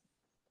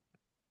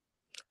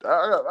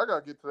 I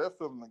gotta get to that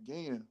feeling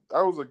again.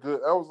 That was a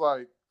good. That was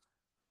like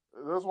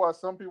that's why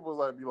some people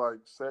like be like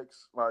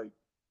sex like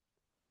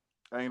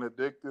ain't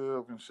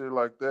addictive and shit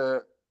like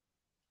that.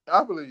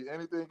 I believe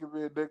anything can be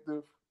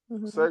addictive.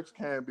 Hmm. Sex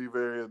can be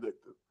very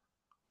addictive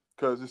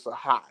because it's a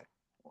high.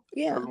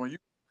 Yeah. Because when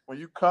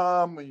you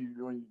come when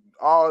you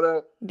all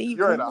that, Do you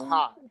you're at a come?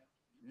 high.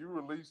 You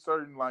release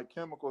certain like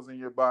chemicals in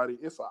your body.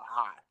 It's a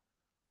high.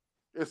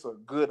 It's a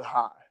good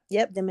high.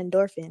 Yep, them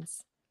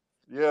endorphins.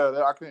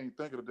 Yeah, I can't even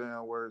think of the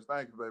damn words.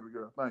 Thank you, baby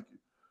girl. Thank you.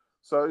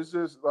 So it's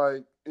just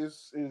like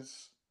it's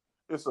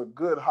a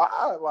good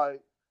high,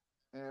 like,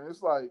 and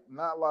it's like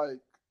not like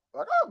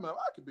I mean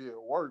I could be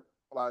at work,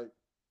 like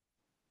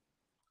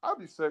I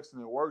be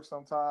sexting at work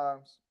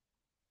sometimes,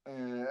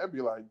 and it'd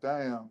be like,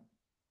 damn,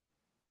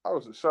 I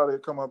was a shot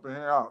that come up in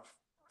here, I'll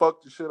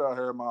fuck the shit out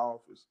here in my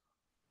office.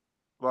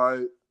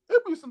 Like,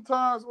 it be some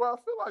times where I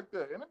feel like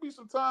that, and it be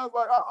some times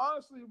like I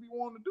honestly be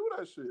wanting to do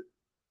that shit,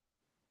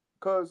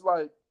 cause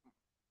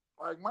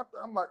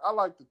I'm like I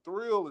like the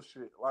thrill of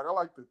shit. Like I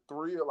like the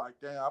thrill. Like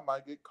damn, I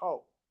might get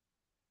caught.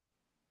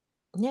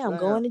 Now I'm Damn,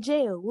 going to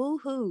jail.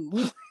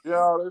 Woohoo. yeah,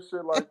 all that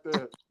shit like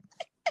that.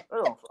 I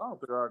don't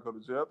think I'd go to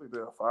jail. I think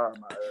they'll fire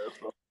my ass.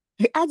 So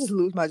I just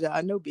lose my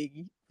job. No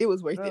biggie. It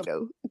was worth yeah, it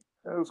though.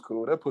 it was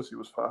cool. That pussy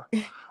was fine.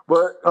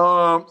 But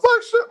it's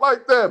like shit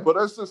like that. But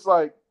it's just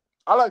like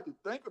I like to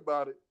think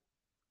about it,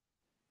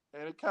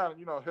 and it kind of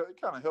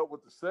it kind of helped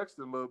with the sex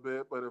a little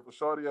bit. But if a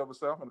shorty ever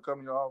said I'm gonna come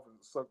to your office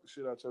and suck the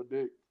shit out your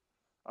dick,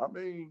 I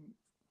mean,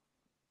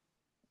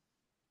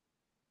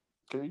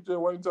 can you just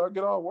wait until I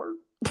get off work?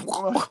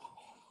 Like,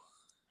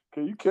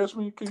 can you catch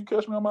me? Can you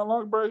catch me on my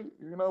lunch break?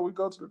 We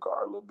go to the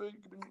car a little bit,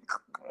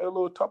 a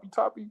little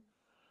toppy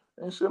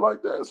and shit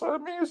like that. So I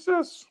mean, it's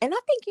just. And I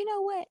think, you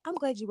know what? I'm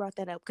glad you brought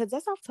that up because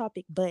that's off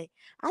topic, but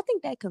I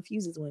think that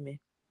confuses women.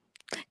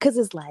 Because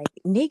it's like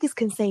niggas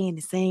can say in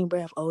the same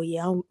breath, oh,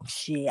 yeah,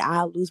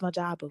 I'll lose my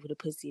job over the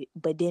pussy.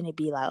 But then it'd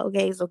be like,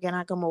 okay, so can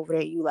I come over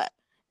there? You like,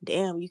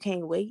 damn, you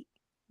can't wait.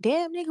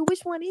 Damn, nigga,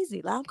 which one is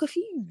it? Like, I'm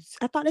confused.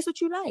 I thought that's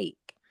what you like.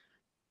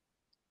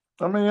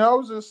 I mean, I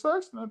was just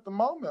sexting at the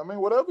moment. I mean,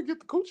 whatever get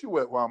the coochie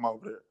wet while I'm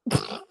over there.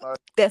 Like,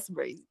 That's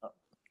crazy. I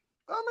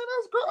mean,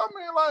 that's good. I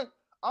mean, like,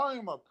 I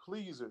am a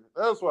pleaser.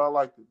 That's what I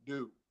like to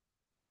do.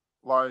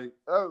 Like,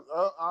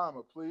 I'm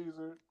a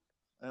pleaser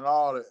and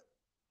all that.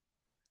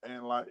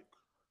 And like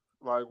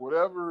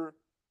whatever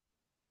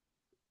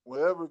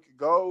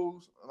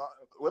goes,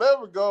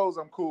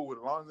 I'm cool with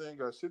it. As long as it ain't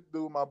got shit to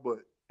do with my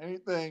butt.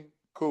 Anything,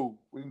 cool.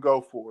 We can go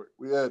for it.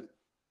 We at it.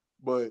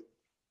 But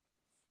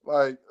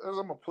like, as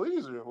I'm a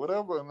pleaser,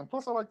 whatever. And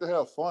plus, I like to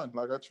have fun.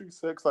 Like, I treat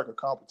sex like a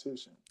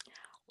competition.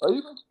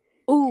 Like,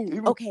 Ooh,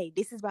 even. okay,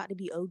 this is about to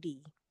be OD.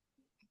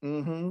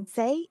 Mm-hmm.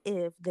 Say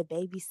if the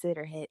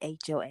babysitter had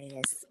ate your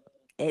ass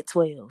at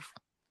 12,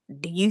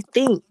 do you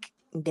think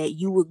that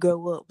you would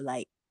grow up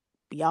like,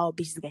 y'all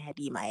bitches gonna have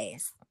to eat my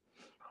ass?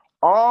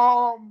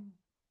 Um,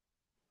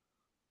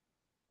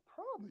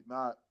 Probably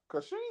not,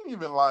 cause she ain't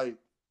even like.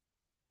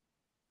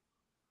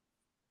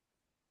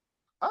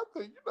 I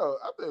think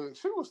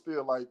she was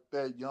still like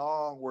that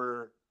young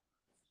where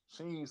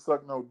she ain't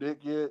sucked no dick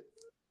yet.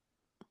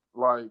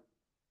 Like,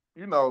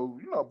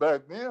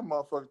 back then,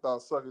 motherfuckers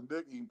thought sucking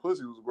dick, eating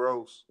pussy was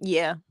gross.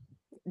 Yeah.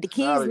 The Now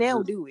kids they now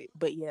just, do it,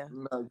 but yeah.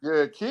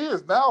 yeah,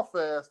 kids now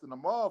fast in the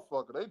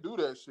motherfucker. They do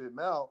that shit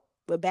now.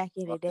 But back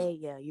in the Like, day,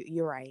 yeah,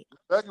 you're right.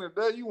 back in the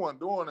day, you weren't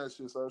doing that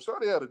shit. So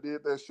Shorty had to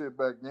did that shit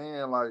back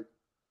then. Like,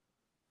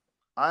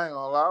 I ain't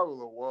gonna lie, I was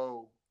like,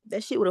 whoa.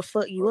 That shit would have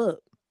fucked you up.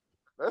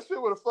 That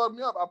shit would have fucked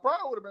me up. I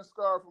probably would have been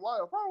scarred for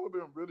life. I probably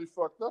would have been really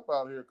fucked up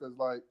out here because,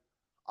 like,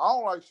 I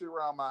don't like shit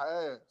around my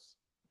ass.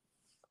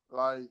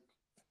 Like,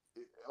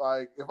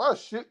 if I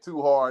shit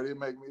too hard, it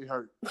make me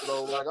hurt.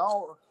 So, I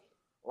don't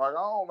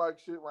like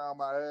shit around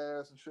my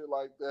ass and shit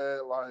like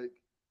that.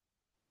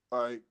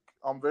 Like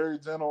I'm very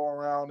gentle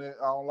around it.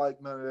 I don't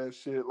like none of that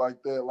shit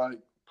like that. Like,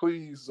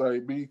 please,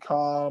 like, be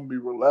calm, be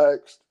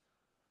relaxed.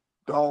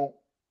 Don't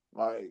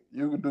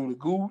you can do the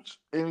gooch,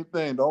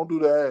 anything. Don't do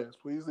the ass.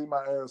 Please leave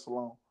my ass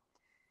alone.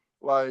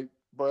 Like,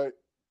 but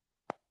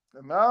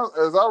and now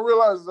as I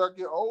realize as I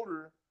get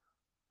older,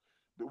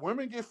 the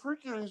women get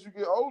freakier as you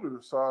get older.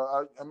 So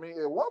I mean,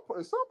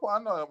 at some point, I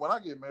know that when I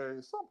get married,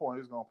 at some point,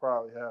 it's gonna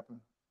probably happen.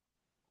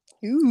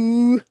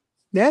 Ooh, It's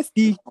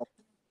nasty. gonna,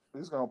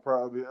 it's gonna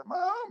probably be,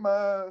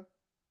 man.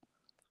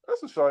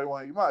 That's a show you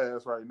want to eat my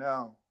ass right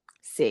now.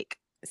 Sick.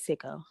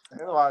 Sicko.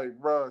 And like,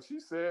 bro, she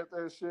said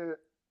that shit.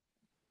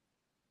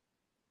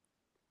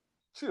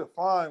 She a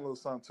fine little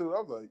son too.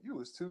 I was like, you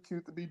was too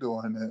cute to be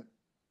doing that.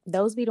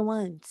 Those be the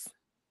ones.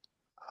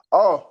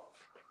 Oh,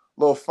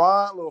 little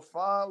fine, little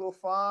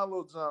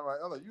jump right.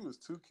 I was like, you was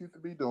too cute to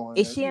be doing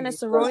Is that. she You in a ain't say,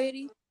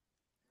 sorority?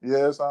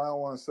 yes, I don't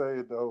want to say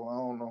it though. I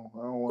don't know. I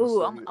don't want to Ooh,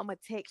 say I'm it. gonna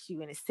text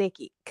you in a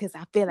second because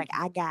I feel like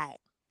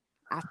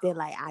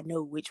I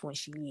know which one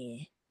she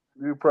in.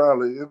 You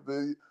probably you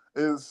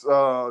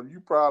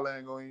probably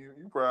ain't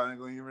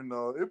gonna even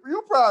know. If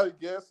you probably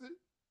guess it,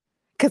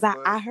 Cause but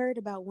I heard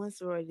about one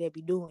sorority that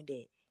be doing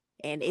that,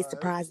 and it uh,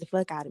 surprised the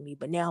fuck out of me.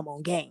 But now I'm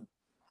on game.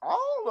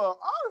 all of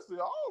honestly,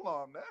 all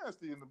of them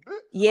nasty in the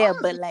bit. Yeah,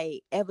 but Honestly,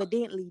 like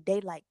evidently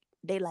they like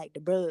the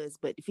bros,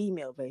 but the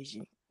female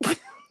version. you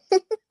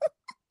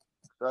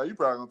probably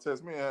gonna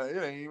test me.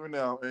 It ain't even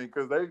now,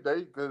 because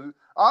because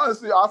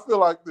honestly, I feel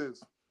like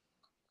this.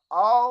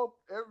 All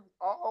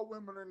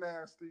women are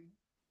nasty.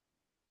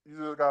 You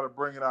just got to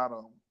bring it out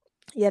of them.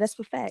 Yeah, that's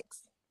for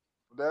facts.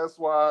 That's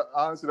why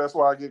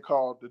I get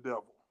called the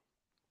devil.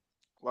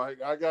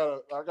 Like I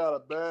got a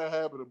bad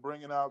habit of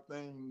bringing out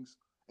things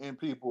in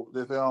people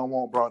that they don't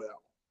want brought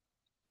out.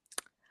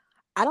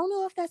 I don't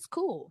know if that's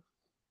cool.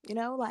 I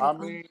Like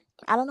mean,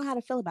 I don't know how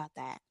to feel about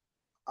that.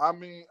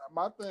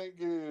 my thing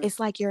is, It's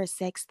like you're a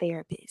sex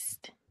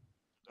therapist.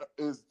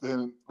 is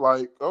then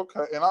like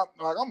okay, and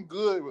I'm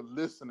good with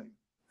listening.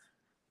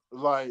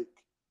 Like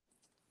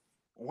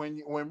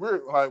when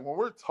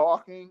we're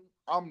talking,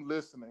 I'm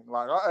listening.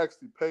 Like I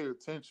actually pay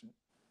attention.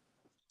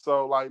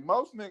 So like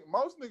most niggas,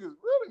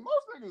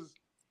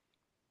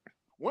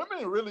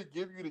 women really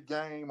give you the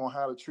game on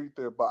how to treat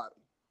their body.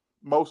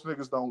 Most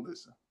niggas don't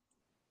listen.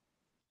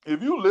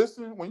 If you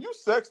listen, when you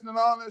sexting and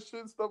all that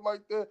shit and stuff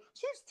like that,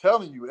 she's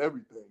telling you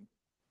everything.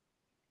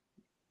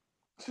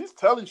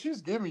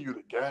 She's giving you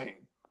the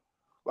game.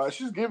 Like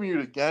she's giving you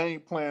the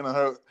game plan of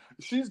her.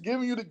 She's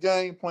giving you the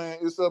game plan.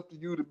 It's up to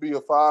you to be a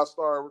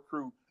 5-star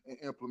recruit and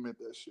implement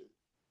that shit.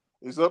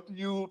 It's up to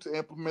you to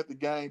implement the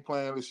game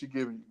plan that she's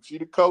giving you. She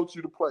the coach,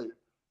 you the player.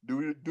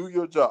 Do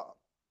your job.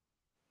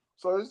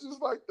 So it's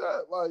just like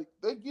that. Like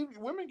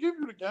women give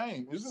you the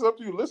game. It's just up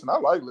to you to listen. I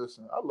like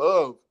listening. I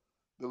love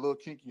the little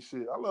kinky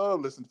shit. I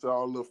love listening to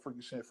all the little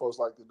freaky shit folks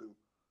like to do.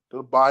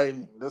 The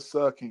biting, the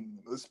sucking,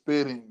 the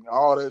spitting,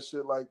 all that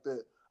shit like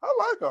that. I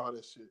like all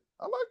that shit.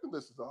 I like to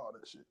listen to all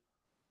that shit.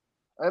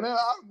 And then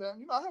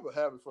I have a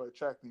habit for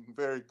attracting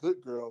very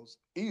good girls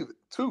either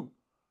too.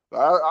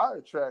 I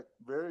attract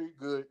very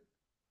good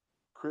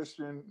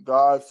Christian,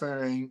 God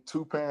fearing,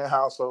 2-parent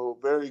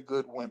household, very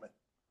good women.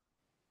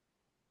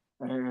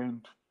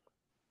 And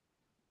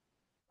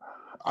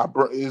I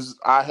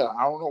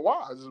don't know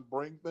why. I just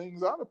bring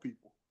things out of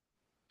people.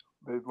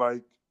 They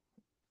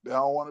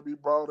don't want to be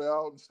brought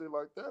out and shit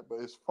like that,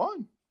 but it's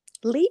fun.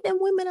 Leave them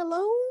women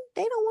alone.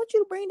 They don't want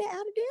you to bring that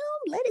out of them.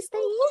 Let it stay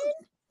in.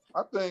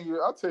 I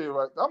tell you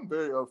right, I'm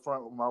very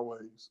upfront with my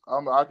ways.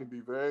 I can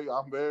be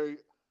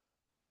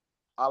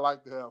I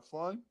like to have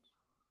fun.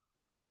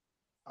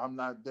 I'm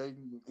not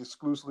dating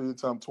exclusively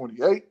until I'm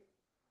 28.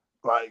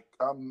 Like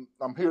I'm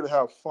here to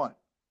have fun.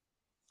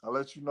 I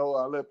let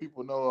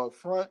people know up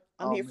front.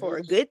 I'm here for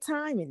a good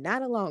time and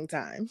not a long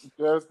time.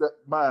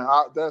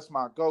 That's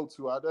my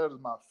go-to. That is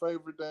my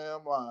favorite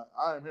damn line.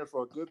 I am here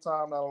for a good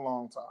time, not a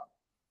long time.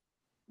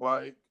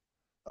 Like,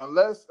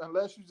 unless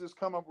you just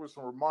come up with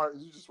some remarks,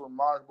 you just a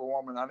remarkable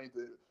woman. I need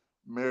to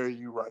marry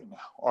you right now,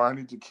 or I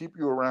need to keep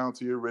you around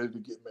till you're ready to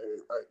get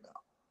married right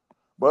now.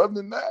 But other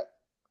than that,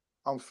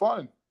 I'm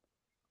fun.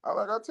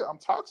 I'm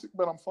toxic,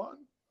 but I'm fun.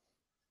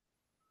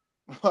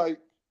 Like,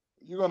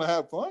 you're gonna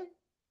have fun.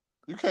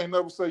 You can't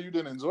never say you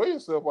didn't enjoy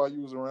yourself while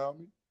you was around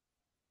me.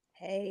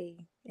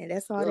 Hey, and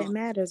that's all that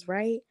matters,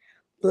 right?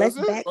 That's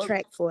Let's it.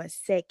 backtrack for a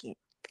second.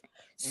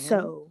 Mm-hmm.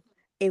 So,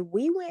 if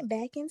we went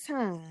back in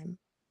time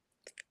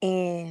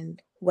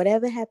and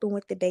whatever happened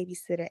with the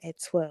babysitter at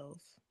 12,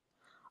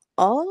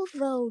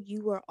 although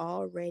you were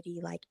already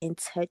like in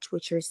touch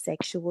with your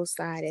sexual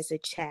side as a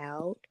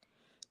child,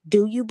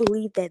 do you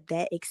believe that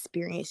that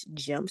experience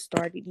jump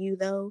started you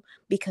though?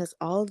 Because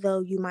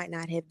although you might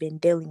not have been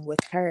dealing with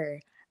her,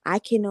 I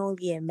can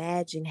only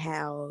imagine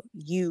how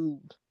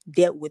you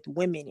dealt with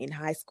women in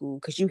high school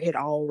because you had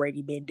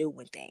already been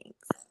doing things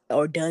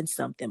or done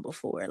something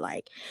before.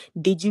 Like,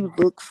 did you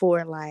look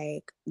for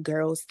like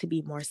girls to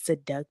be more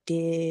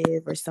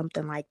seductive or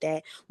something like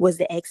that? Was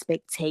the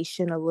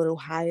expectation a little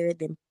higher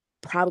than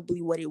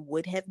probably what it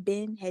would have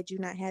been had you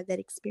not had that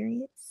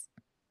experience?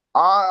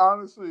 I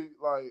honestly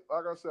like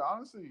I said,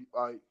 honestly,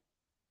 like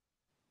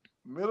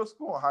middle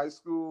school and high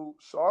school,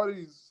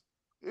 shorties,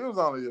 it was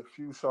only a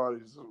few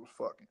shorties that was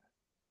fucking.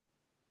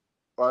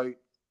 Like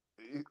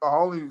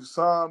only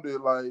some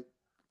did like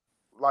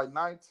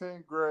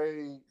 19th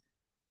grade,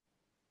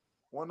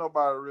 wasn't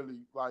nobody really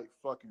like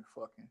fucking.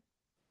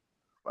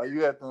 Like you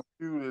had them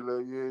few that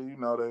like, yeah,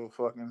 they were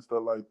fucking and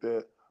stuff like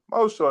that.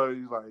 Most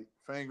shorties like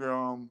finger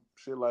them,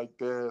 shit like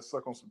that,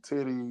 suck on some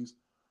titties,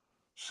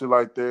 shit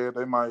like that.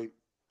 They might.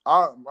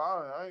 I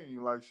ain't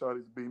even like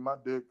shorties beat my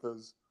dick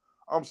because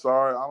I'm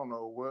sorry, I don't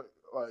know what.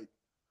 Like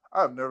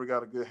I've never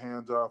got a good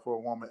hand job for a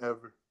woman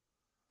ever.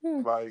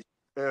 Hmm. Like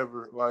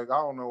ever. Like I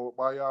don't know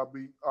why y'all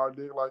beat our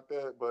dick like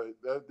that, but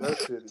that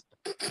shit is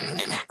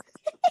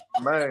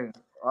man.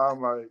 I'm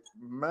like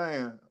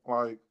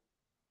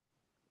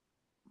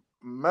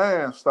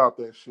man, stop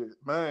that shit,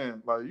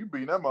 man. Like you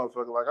beat that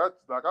motherfucker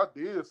like I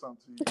did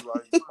something to you.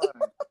 Like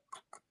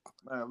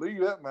man,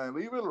 leave that man,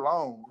 leave it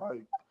alone.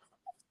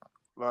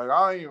 Like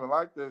I ain't even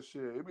like that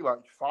shit. It'd be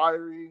like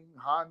fiery,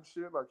 hot and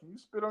shit. Like, can you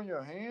spit on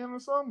your hand or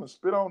something? Or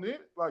spit on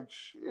it? Like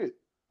shit.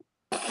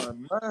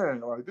 Like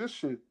man, like this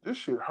shit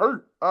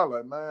hurt. I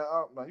like man,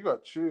 you gotta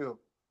chill.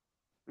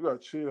 You gotta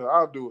chill.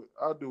 I'll do it.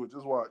 I'll do it.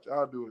 Just watch.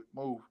 I'll do it.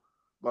 Move.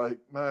 Like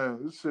man,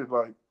 this shit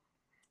like.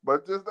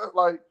 But just that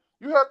like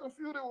you had them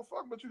few that were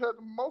fucking, but you had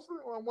the most of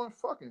them one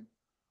fucking.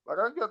 Like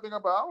I gotta think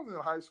about. I was in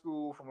high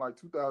school from like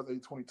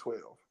 2008,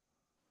 2012.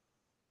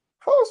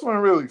 Folks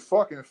weren't really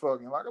fucking.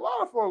 Like a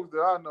lot of folks that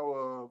I know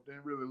of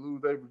didn't really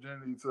lose their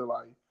virginity to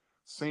like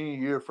senior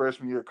year,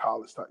 freshman year,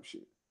 college type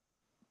shit.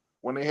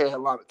 When they had a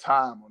lot of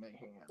time on their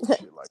hands and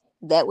shit like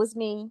That was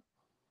me.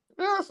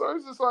 that. Yeah, so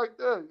it's just like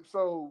that.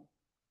 So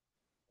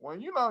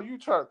when you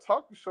try to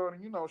talk to Shorty,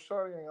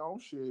 Shorty ain't on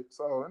shit.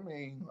 So I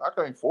mean, I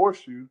can't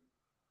force you.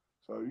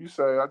 So you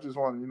say I just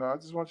want you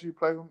to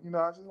play with,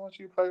 I just want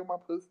you to play with my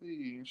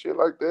pussy and shit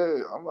like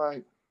that. I'm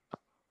like,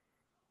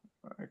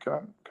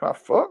 Can I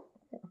fuck?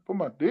 Put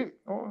my dick.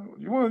 Oh,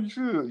 you want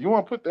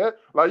to put that?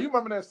 Like, you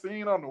remember that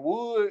scene on the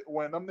wood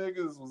when them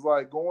niggas was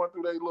like going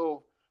through their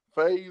little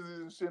phases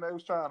and shit? They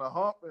was trying to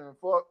hump and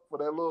fuck for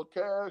that little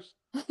cash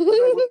that they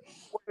was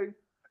away.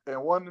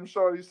 And one of them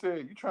shorties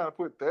said, "You trying to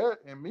put that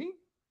in me?"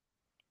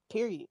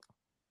 Period.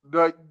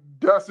 Like,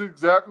 that's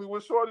exactly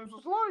what shorties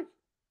was like.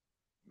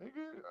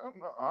 Nigga,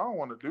 I don't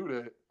want to do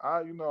that.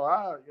 I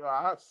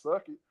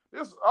suck it.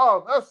 I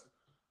suck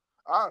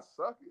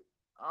it.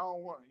 I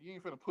don't want. You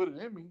ain't finna put it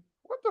in me.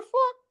 What the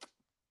fuck?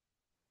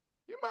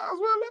 You might as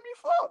well let me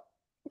fuck.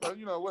 But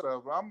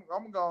whatever. I'm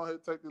gonna go ahead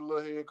and take this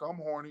little head. 'Cause I'm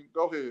horny.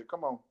 Go ahead,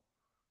 come on.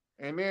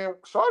 And then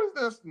shorties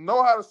didn't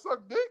know how to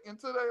suck dick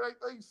until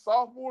they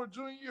sophomore,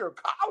 junior year of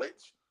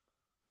college.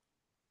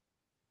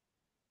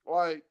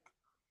 Like,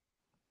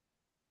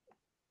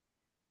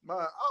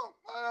 man.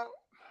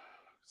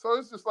 So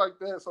it's just like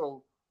that.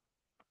 So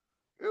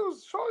it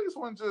was shorties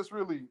wasn't just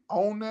really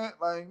on that.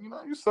 Like,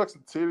 you suck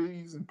some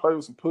titties and play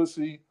with some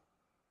pussy.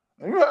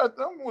 And you had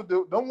them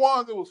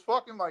ones that was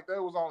fucking like they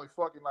was only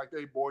fucking like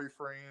they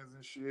boyfriends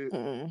and shit.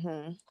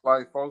 Mm-hmm.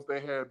 Like folks they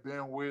had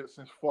been with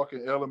since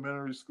fucking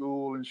elementary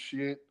school and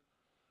shit.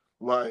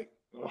 Like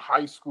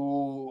high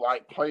school,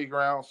 like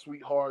playground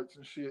sweethearts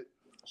and shit.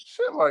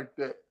 Shit like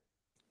that.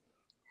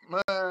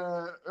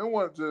 Man, it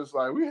wasn't just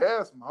like we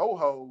had some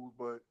ho-hos,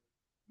 but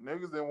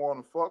niggas didn't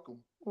want to fuck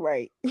them.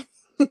 Right.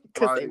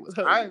 Because Like, they was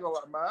I ain't gonna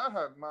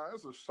lie, man,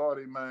 it's a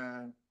shorty,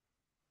 man.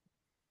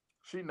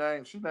 She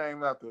named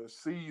after a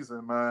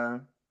season,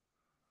 man.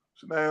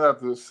 She named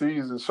after the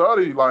season.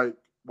 Shorty like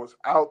was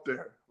out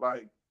there.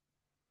 Like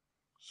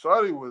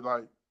Shorty would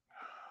like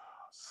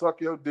suck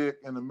your dick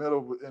in the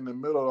middle of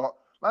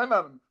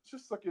not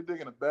just suck your dick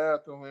in the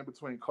bathroom in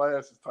between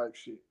classes type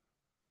shit.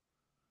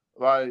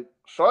 Like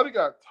Shorty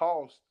got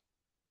tossed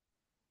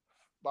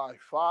by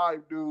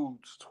 5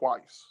 dudes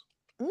twice.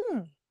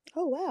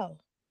 Oh wow.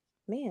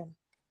 Man.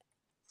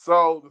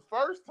 So the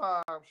first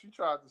time she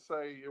tried to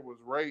say it was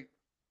rape,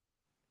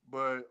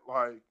 but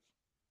like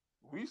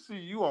we see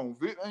you on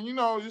video, and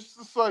it's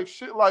just like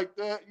shit like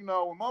that. When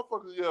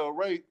motherfuckers yell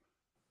rape,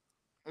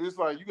 it's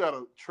like you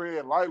gotta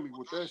tread lightly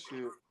with that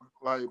shit.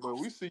 Like, but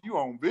we see you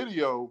on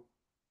video,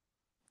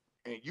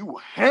 and you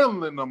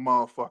handling them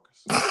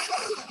motherfuckers.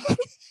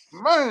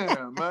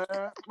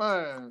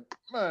 man.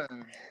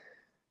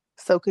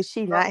 So could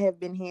she not have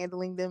been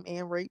handling them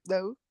and rape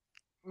though?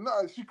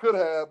 No, she could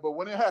have, but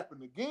when it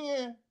happened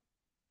again,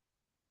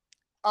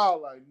 I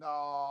was like,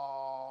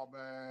 nah,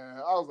 man.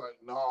 I was like,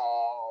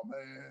 nah,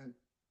 man.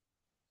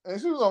 And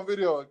she was on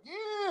video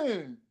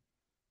again.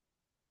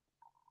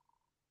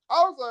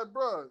 I was like,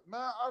 bro,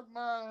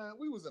 man,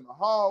 we was in the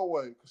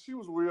hallway because she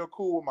was real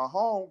cool with my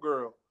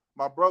homegirl.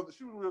 My brother,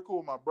 she was real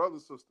cool with my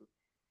brother's sister.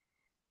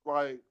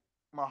 Like,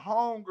 my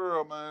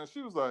homegirl, man,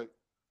 she was like,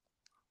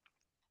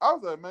 I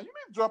was like, man, you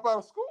need to drop out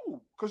of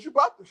school because it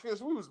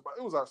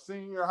was our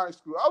senior year of high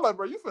school. I was like,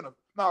 bro, I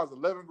was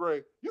 11th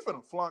grade. You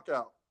finna flunk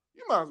out.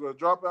 You might as well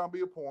drop out and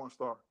be a porn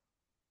star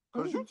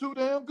because you too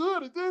damn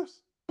good at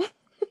this.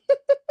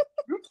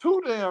 You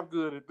too damn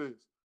good at this.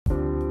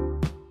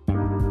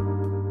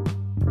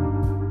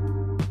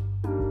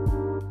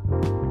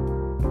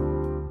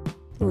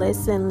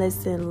 Listen.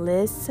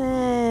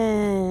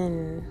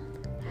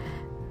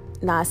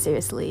 Nah,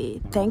 seriously.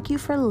 Thank you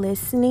for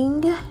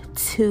listening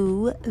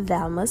to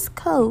Thou Must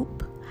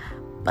Cope.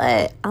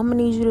 But I'm going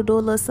to need you to do a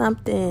little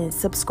something.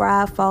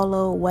 Subscribe,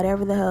 follow,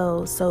 whatever the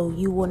hell, so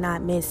you will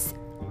not miss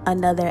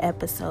another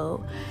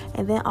episode.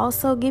 And then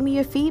also give me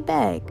your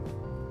feedback.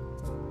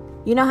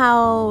 You know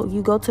how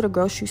you go to the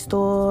grocery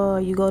store,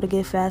 you go to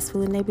get fast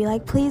food, and they be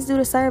like, please do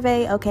the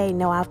survey. Okay,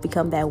 no, I've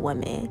become that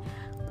woman.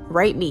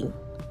 Rate me.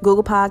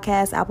 Google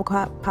Podcasts, Apple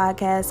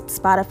Podcasts,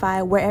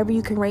 Spotify, wherever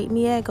you can rate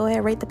me at, go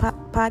ahead, rate the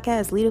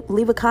podcast.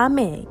 Leave a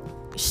comment.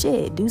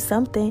 Shit, do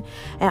something.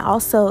 And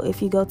also,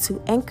 if you go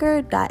to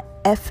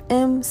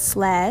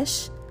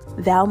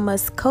anchor.fm/Thou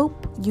Must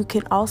Cope, you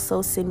can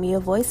also send me a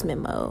voice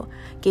memo.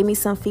 Give me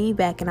some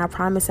feedback, and I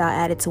promise I'll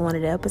add it to one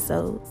of the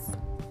episodes.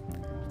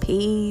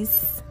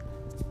 Peace.